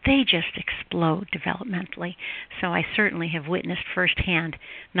 they just explode developmentally. So I certainly have witnessed firsthand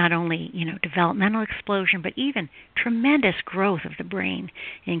not only, developmental explosion, but even tremendous growth of the brain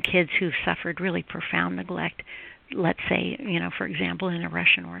in kids who've suffered really profound neglect, let's say, for example, in a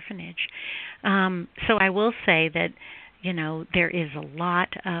Russian orphanage. So I will say that, there is a lot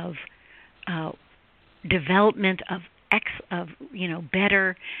of development of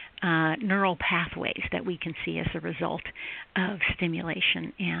better neural pathways that we can see as a result of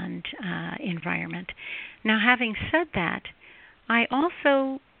stimulation and environment. Now, having said that, I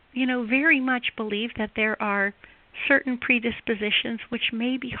also, very much believe that there are certain predispositions which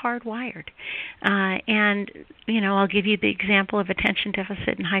may be hardwired. And, I'll give you the example of attention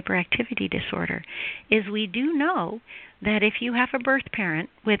deficit and hyperactivity disorder, is we do know that if you have a birth parent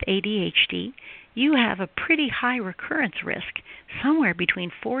with ADHD, you have a pretty high recurrence risk, somewhere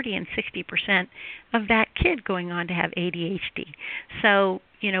between 40 and 60% of that kid going on to have ADHD. So,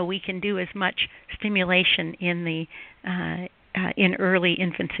 we can do as much stimulation in early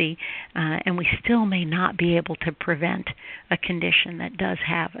infancy, and we still may not be able to prevent a condition that does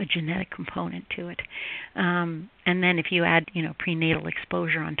have a genetic component to it. And then if you add, prenatal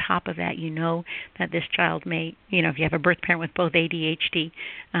exposure on top of that, that this child may, if you have a birth parent with both ADHD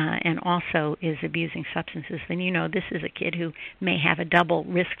and also is abusing substances, then this is a kid who may have a double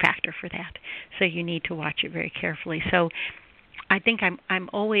risk factor for that. So you need to watch it very carefully. So I think I'm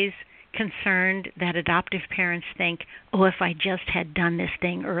always concerned that adoptive parents think, if I just had done this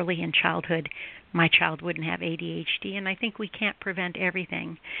thing early in childhood, my child wouldn't have ADHD. And I think we can't prevent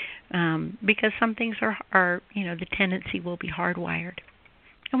everything because some things are the tendency will be hardwired.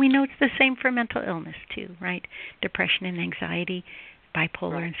 And we know it's the same for mental illness too, right? Depression and anxiety,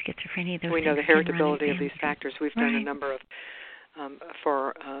 bipolar and schizophrenia. We know the heritability of these factors. We've done a number of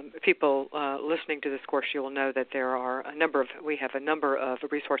for people listening to this course, you will know that we have a number of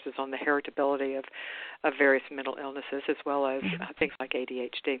resources on the heritability of various mental illnesses, as well as things like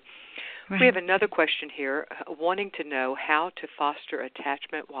ADHD. Right. We have another question here, wanting to know how to foster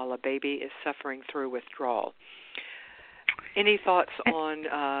attachment while a baby is suffering through withdrawal. Any thoughts on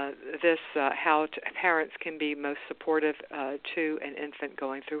this, how parents can be most supportive to an infant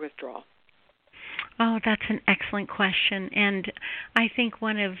going through withdrawal? Oh, that's an excellent question. And I think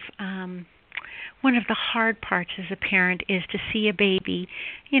one of the hard parts as a parent is to see a baby,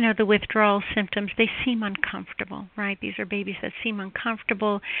 the withdrawal symptoms, they seem uncomfortable, right? These are babies that seem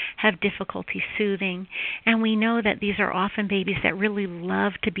uncomfortable, have difficulty soothing, and we know that these are often babies that really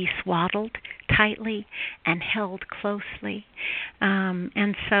love to be swaddled tightly and held closely.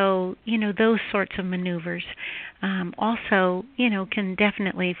 And so, those sorts of maneuvers also, can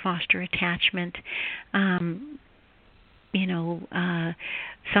definitely foster attachment.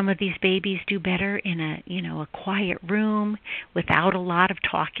 Some of these babies do better in a quiet room without a lot of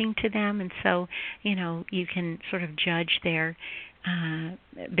talking to them, and so you can sort of judge their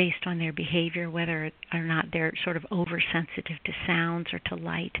based on their behavior whether or not they're sort of oversensitive to sounds or to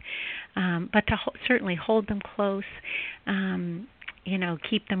light, but to certainly hold them close.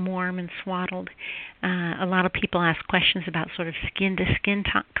 Keep them warm and swaddled. A lot of people ask questions about sort of skin-to-skin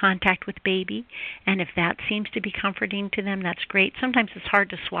contact with baby, and if that seems to be comforting to them, that's great. Sometimes it's hard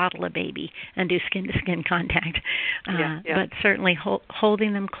to swaddle a baby and do skin-to-skin contact, but certainly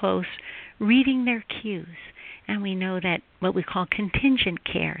holding them close, reading their cues. And we know that what we call contingent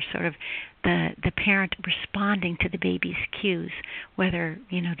care, sort of the parent responding to the baby's cues, whether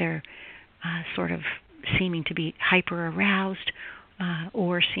they're sort of seeming to be hyper-aroused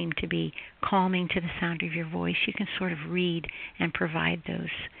or seem to be calming to the sound of your voice, you can sort of read and provide those,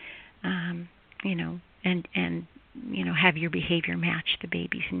 and have your behavior match the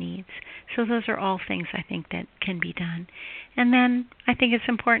baby's needs. So those are all things I think that can be done. And then I think it's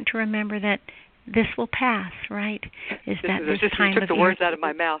important to remember that this will pass, right? You took the words out of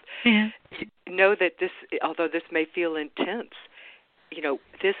my mouth. Yeah. Know that this, although this may feel intense,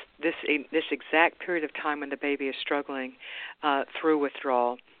 this exact period of time when the baby is struggling through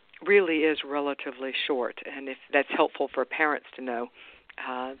withdrawal really is relatively short, and if that's helpful for parents to know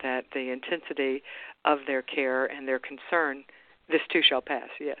that the intensity of their care and their concern, this too shall pass.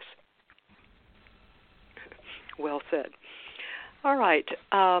 Yes. Well said. All right.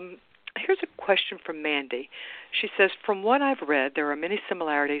 Here's a question from Mandy. She says, from what I've read, there are many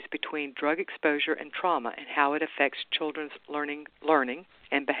similarities between drug exposure and trauma and how it affects children's learning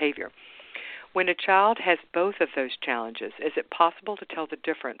and behavior. When a child has both of those challenges, is it possible to tell the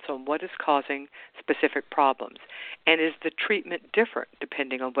difference on what is causing specific problems? And is the treatment different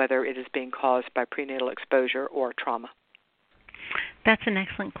depending on whether it is being caused by prenatal exposure or trauma? That's an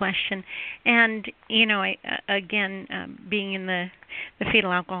excellent question. And, being in the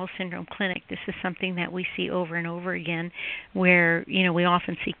fetal alcohol syndrome clinic, this is something that we see over and over again where, we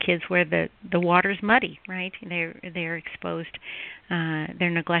often see kids where the water's muddy, right? They're exposed, they're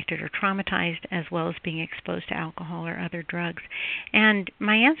neglected or traumatized, as well as being exposed to alcohol or other drugs. And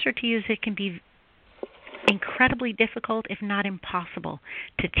my answer to you is it can be incredibly difficult, if not impossible,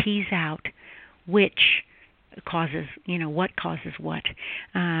 to tease out which causes, what causes what.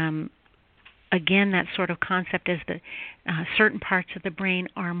 Again, that sort of concept is that certain parts of the brain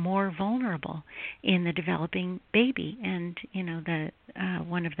are more vulnerable in the developing baby, and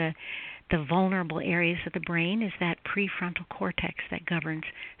one of the vulnerable areas of the brain is that prefrontal cortex that governs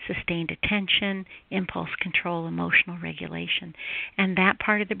sustained attention, impulse control, emotional regulation, and that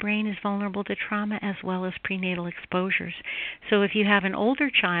part of the brain is vulnerable to trauma as well as prenatal exposures. So if you have an older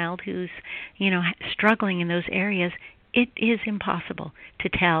child who's struggling in those areas, it is impossible to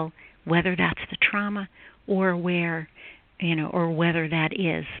tell whether that's the trauma or whether that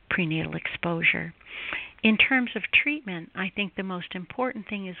is prenatal exposure. In terms of treatment, I think the most important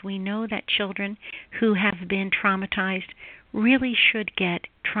thing is we know that children who have been traumatized really should get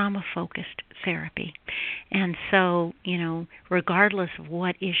trauma-focused therapy. And so, regardless of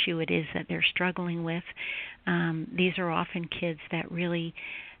what issue it is that they're struggling with, these are often kids that really,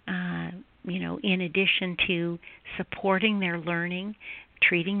 in addition to supporting their learning,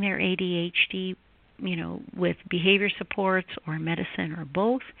 treating their ADHD, with behavior supports or medicine or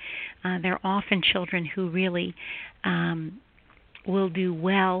both, they're often children who really will do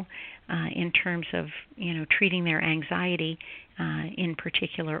well in terms of, treating their anxiety in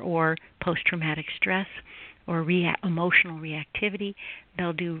particular, or post-traumatic stress or emotional reactivity.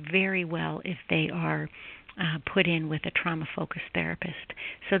 They'll do very well if they are put in with a trauma-focused therapist.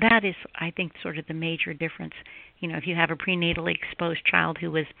 So that is, I think, sort of the major difference. If you have a prenatally exposed child who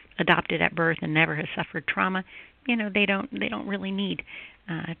was adopted at birth and never has suffered trauma, they don't really need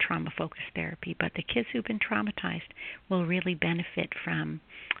trauma-focused therapy. But the kids who've been traumatized will really benefit from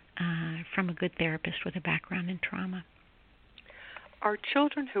a good therapist with a background in trauma. Are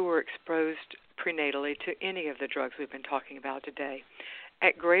children who were exposed prenatally to any of the drugs we've been talking about today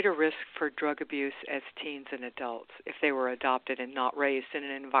at greater risk for drug abuse as teens and adults if they were adopted and not raised in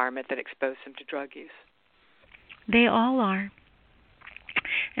an environment that exposed them to drug use? They all are.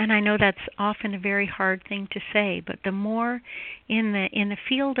 And I know that's often a very hard thing to say, but the more in the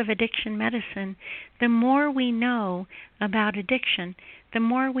field of addiction medicine, the more we know about addiction, the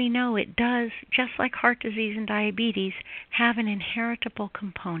more we know it does, just like heart disease and diabetes, have an inheritable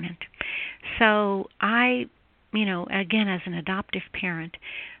component. So again, as an adoptive parent,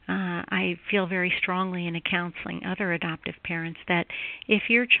 I feel very strongly in counseling other adoptive parents that if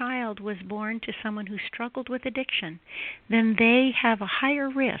your child was born to someone who struggled with addiction, then they have a higher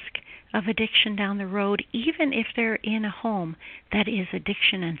risk of addiction down the road, even if they're in a home that is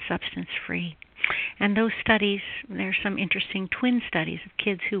addiction and substance free. And those studies, there's some interesting twin studies of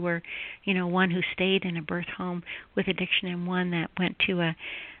kids who were, one who stayed in a birth home with addiction and one that went to a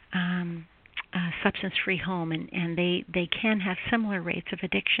substance-free home, and they can have similar rates of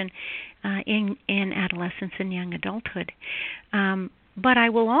addiction in adolescence and young adulthood. But I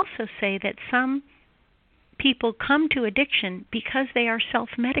will also say that some people come to addiction because they are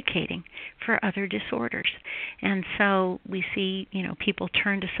self-medicating for other disorders. And so we see, people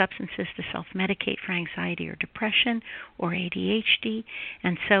turn to substances to self-medicate for anxiety or depression or ADHD.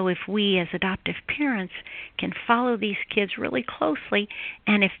 And so if we as adoptive parents can follow these kids really closely,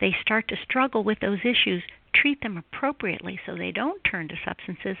 and if they start to struggle with those issues, treat them appropriately so they don't turn to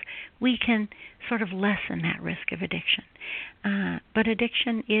substances, we can sort of lessen that risk of addiction. But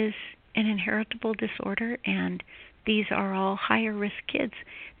addiction is an inheritable disorder, and these are all higher risk kids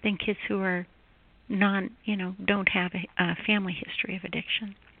than kids who are don't have a family history of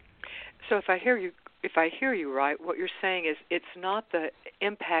addiction. So if I hear you right, what you're saying is it's not the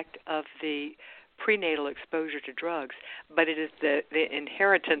impact of the prenatal exposure to drugs, but it is the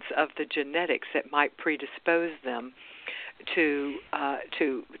inheritance of the genetics that might predispose them to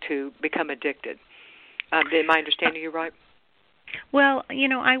become addicted. Am I understanding you right? Well,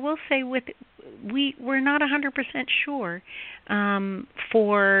 I will say we're not 100% sure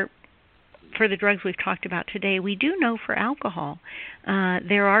for the drugs we've talked about today. We do know for alcohol,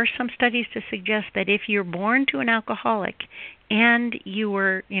 there are some studies to suggest that if you're born to an alcoholic and you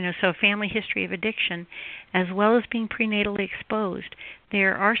were, so a family history of addiction, as well as being prenatally exposed,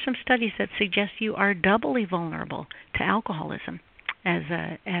 there are some studies that suggest you are doubly vulnerable to alcoholism as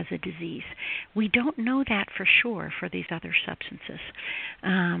a disease. We don't know that for sure for these other substances,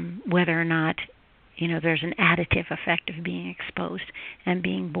 whether or not there's an additive effect of being exposed and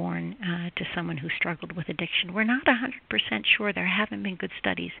being born to someone who struggled with addiction. We're not 100% sure. There haven't been good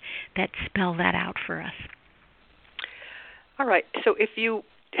studies that spell that out for us. All right. So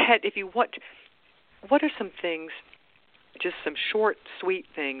what are some things, just some short, sweet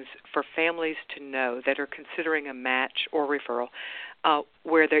things for families to know that are considering a match or referral,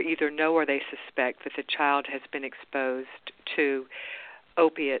 where they either know or they suspect that the child has been exposed to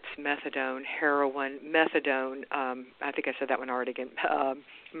opiates, methadone, heroin, I think I said that one already again,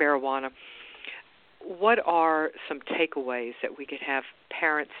 marijuana. What are some takeaways that we could have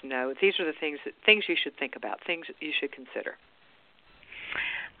parents know? These are the things you should think about, things that you should consider.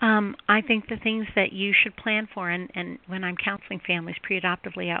 I think the things that you should plan for, and when I'm counseling families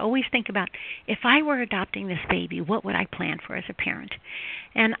pre-adoptively, I always think about, if I were adopting this baby, what would I plan for as a parent?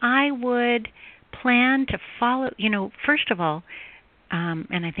 And I would plan to follow, first of all,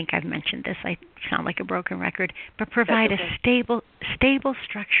 and I think I've mentioned this, I sound like a broken record, but provide a stable,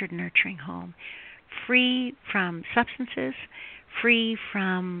 structured, nurturing home, free from substances, free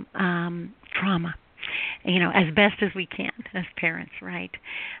from trauma, as best as we can as parents, right?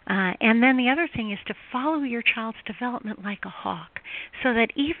 And then the other thing is to follow your child's development like a hawk, so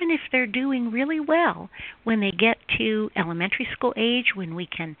that even if they're doing really well when they get to elementary school age, when we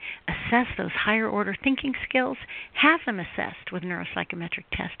can assess those higher order thinking skills, have them assessed with neuropsychometric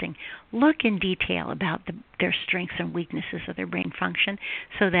testing. Look in detail about their strengths and weaknesses of their brain function,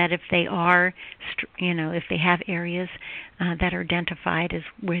 so that if they are, if they have areas that are identified as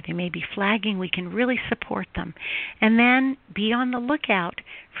where they may be flagging, we can really support them. And then be on the lookout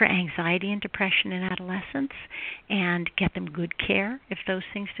for anxiety and depression in adolescence, and get them good care if those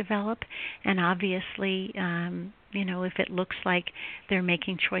things develop. And obviously, if it looks like they're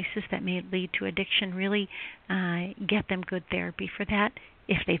making choices that may lead to addiction, really get them good therapy for that.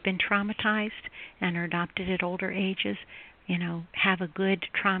 If they've been traumatized and are adopted at older ages, have a good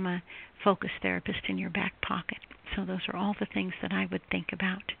trauma-focused therapist in your back pocket. So those are all the things that I would think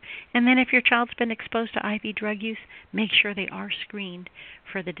about. And then if your child's been exposed to IV drug use, make sure they are screened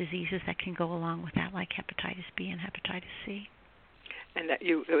for the diseases that can go along with that, like hepatitis B and hepatitis C. And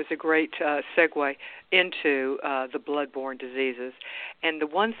it was a great segue into the bloodborne diseases. And the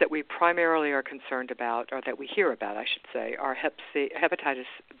ones that we primarily are concerned about, or that we hear about, I should say, are hepatitis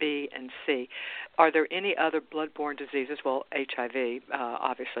B and C. Are there any other bloodborne diseases? Well, HIV,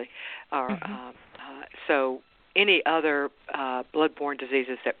 obviously. So any other bloodborne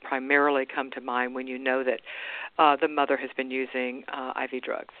diseases that primarily come to mind when you know that the mother has been using IV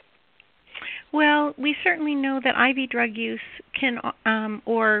drugs? Well, we certainly know that IV drug use can,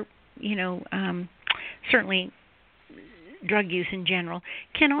 certainly drug use in general,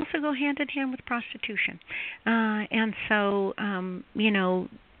 can also go hand in hand with prostitution. And so,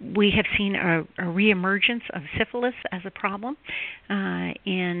 we have seen a reemergence of syphilis as a problem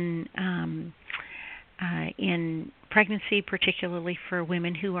in pregnancy, particularly for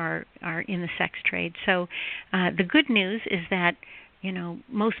women who are in the sex trade. So the good news is that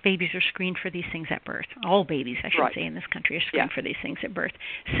most babies are screened for these things at birth. All babies, I should say, in this country are screened for these things at birth.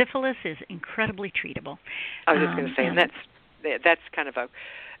 Syphilis is incredibly treatable. I was just going to say, and that's kind of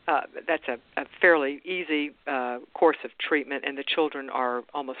that's a fairly easy course of treatment, and the children are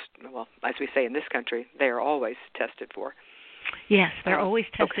almost, well, as we say in this country, they are always tested for. Yes, they're always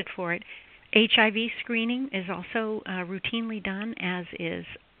tested for it. HIV screening is also routinely done, as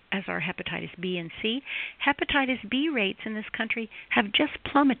are hepatitis B and C. Hepatitis B rates in this country have just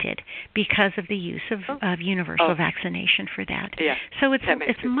plummeted because of the use of universal vaccination for that. Yeah, so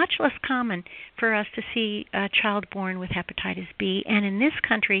it's much less common for us to see a child born with hepatitis B. And in this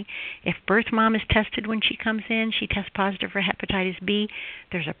country, if birth mom is tested when she comes in, she tests positive for hepatitis B,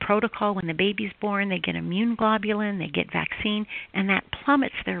 there's a protocol when the baby's born, they get immune globulin, they get vaccine, and that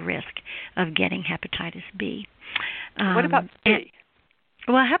plummets their risk of getting hepatitis B. What about C?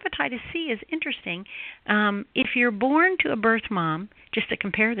 Well, hepatitis C is interesting. If you're born to a birth mom, just to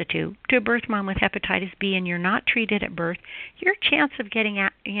compare the two, to a birth mom with hepatitis B and you're not treated at birth, your chance of getting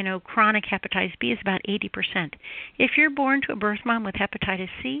chronic hepatitis B is about 80%. If you're born to a birth mom with hepatitis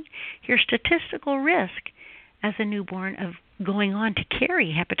C, your statistical risk as a newborn of going on to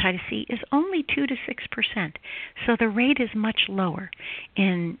carry hepatitis C is only 2 to 6%. So the rate is much lower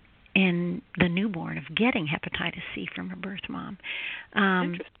in the newborn of getting hepatitis C from a birth mom.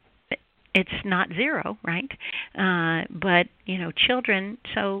 It's not zero, right? But, children,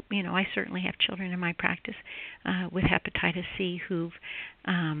 so, I certainly have children in my practice with hepatitis C who've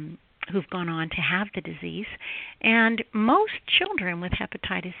gone on to have the disease. And most children with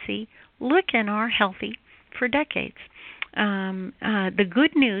hepatitis C look and are healthy for decades. The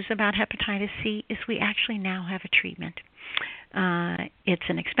good news about hepatitis C is we actually now have a treatment. It's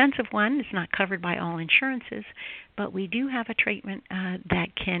an expensive one. It's not covered by all insurances, but we do have a treatment that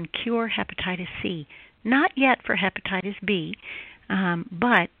can cure hepatitis C. Not yet for hepatitis B,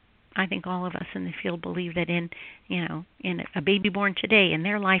 but I think all of us in the field believe that in a baby born today, in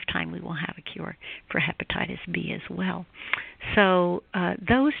their lifetime, we will have a cure for hepatitis B as well. So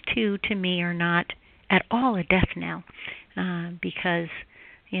those two, to me, are not at all a death knell because,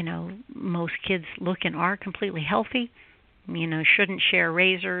 most kids look and are completely healthy. Shouldn't share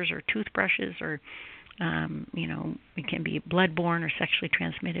razors or toothbrushes or, it can be bloodborne or sexually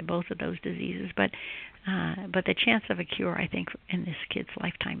transmitted, both of those diseases. But the chance of a cure, I think, in this kid's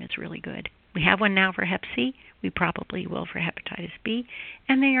lifetime is really good. We have one now for Hep C. We probably will for hepatitis B.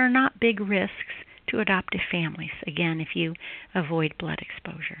 And they are not big risks to adoptive families, again, if you avoid blood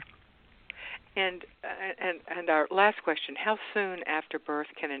exposure. And our last question, how soon after birth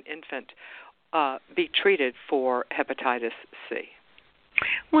can an infant be treated for hepatitis C?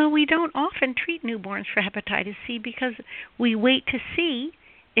 Well, we don't often treat newborns for hepatitis C because we wait to see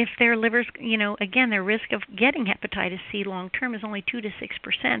if their livers, again, their risk of getting hepatitis C long term is only 2 to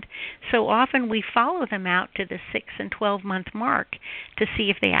 6%. So often we follow them out to the 6 and 12-month mark to see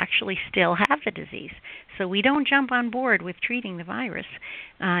if they actually still have the disease. So we don't jump on board with treating the virus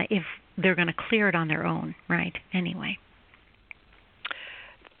if they're going to clear it on their own, right? Anyway.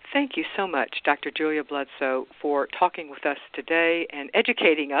 Thank you so much, Dr. Julia Bledsoe, for talking with us today and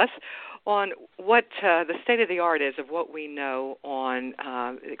educating us on what the state of the art is of what we know on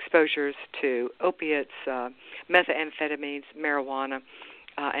exposures to opiates, methamphetamines, marijuana,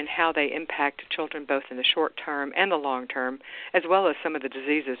 and how they impact children both in the short term and the long term, as well as some of the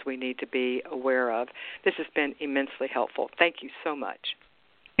diseases we need to be aware of. This has been immensely helpful. Thank you so much.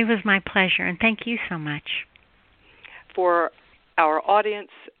 It was my pleasure, and thank you so much. For our audience,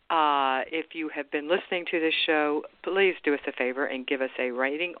 if you have been listening to this show, please do us a favor and give us a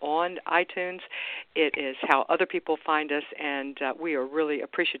rating on iTunes. It is how other people find us, and we are really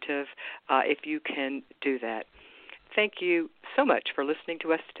appreciative if you can do that. Thank you so much for listening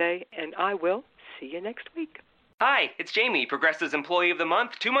to us today, and I will see you next week. Hi, it's Jamie, Progressive's Employee of the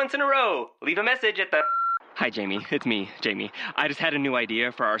Month, 2 months in a row. Leave a message at the... Hi, Jamie. It's me, Jamie. I just had a new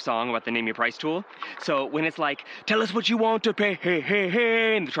idea for our song about the Name Your Price tool. So when it's like, tell us what you want to pay, hey, hey,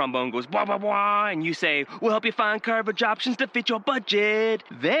 hey, and the trombone goes, blah, blah, blah, and you say, we'll help you find coverage options to fit your budget.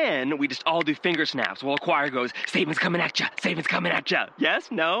 Then we just all do finger snaps while a choir goes, savings coming at ya, savings coming at ya. Yes?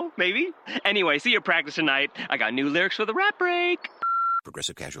 No? Maybe? Anyway, see your practice tonight. I got new lyrics for the rap break.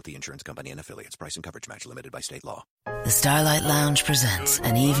 Progressive Casualty Insurance Company and Affiliates. Price and coverage match limited by state law. The Starlight Lounge presents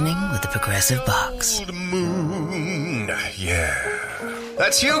An Evening with the Progressive Box. Old moon, yeah.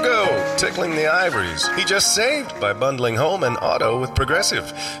 That's Hugo, tickling the ivories. He just saved by bundling home and auto with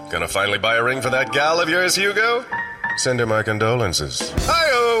Progressive. Gonna finally buy a ring for that gal of yours, Hugo? Send her my condolences.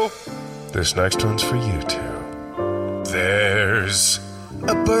 Hi-oh! This next one's for you two. There's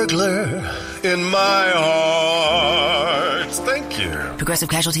a burglar in my heart. Thank you. Progressive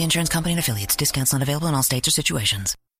Casualty Insurance Company and Affiliates. Discounts not available in all states or situations.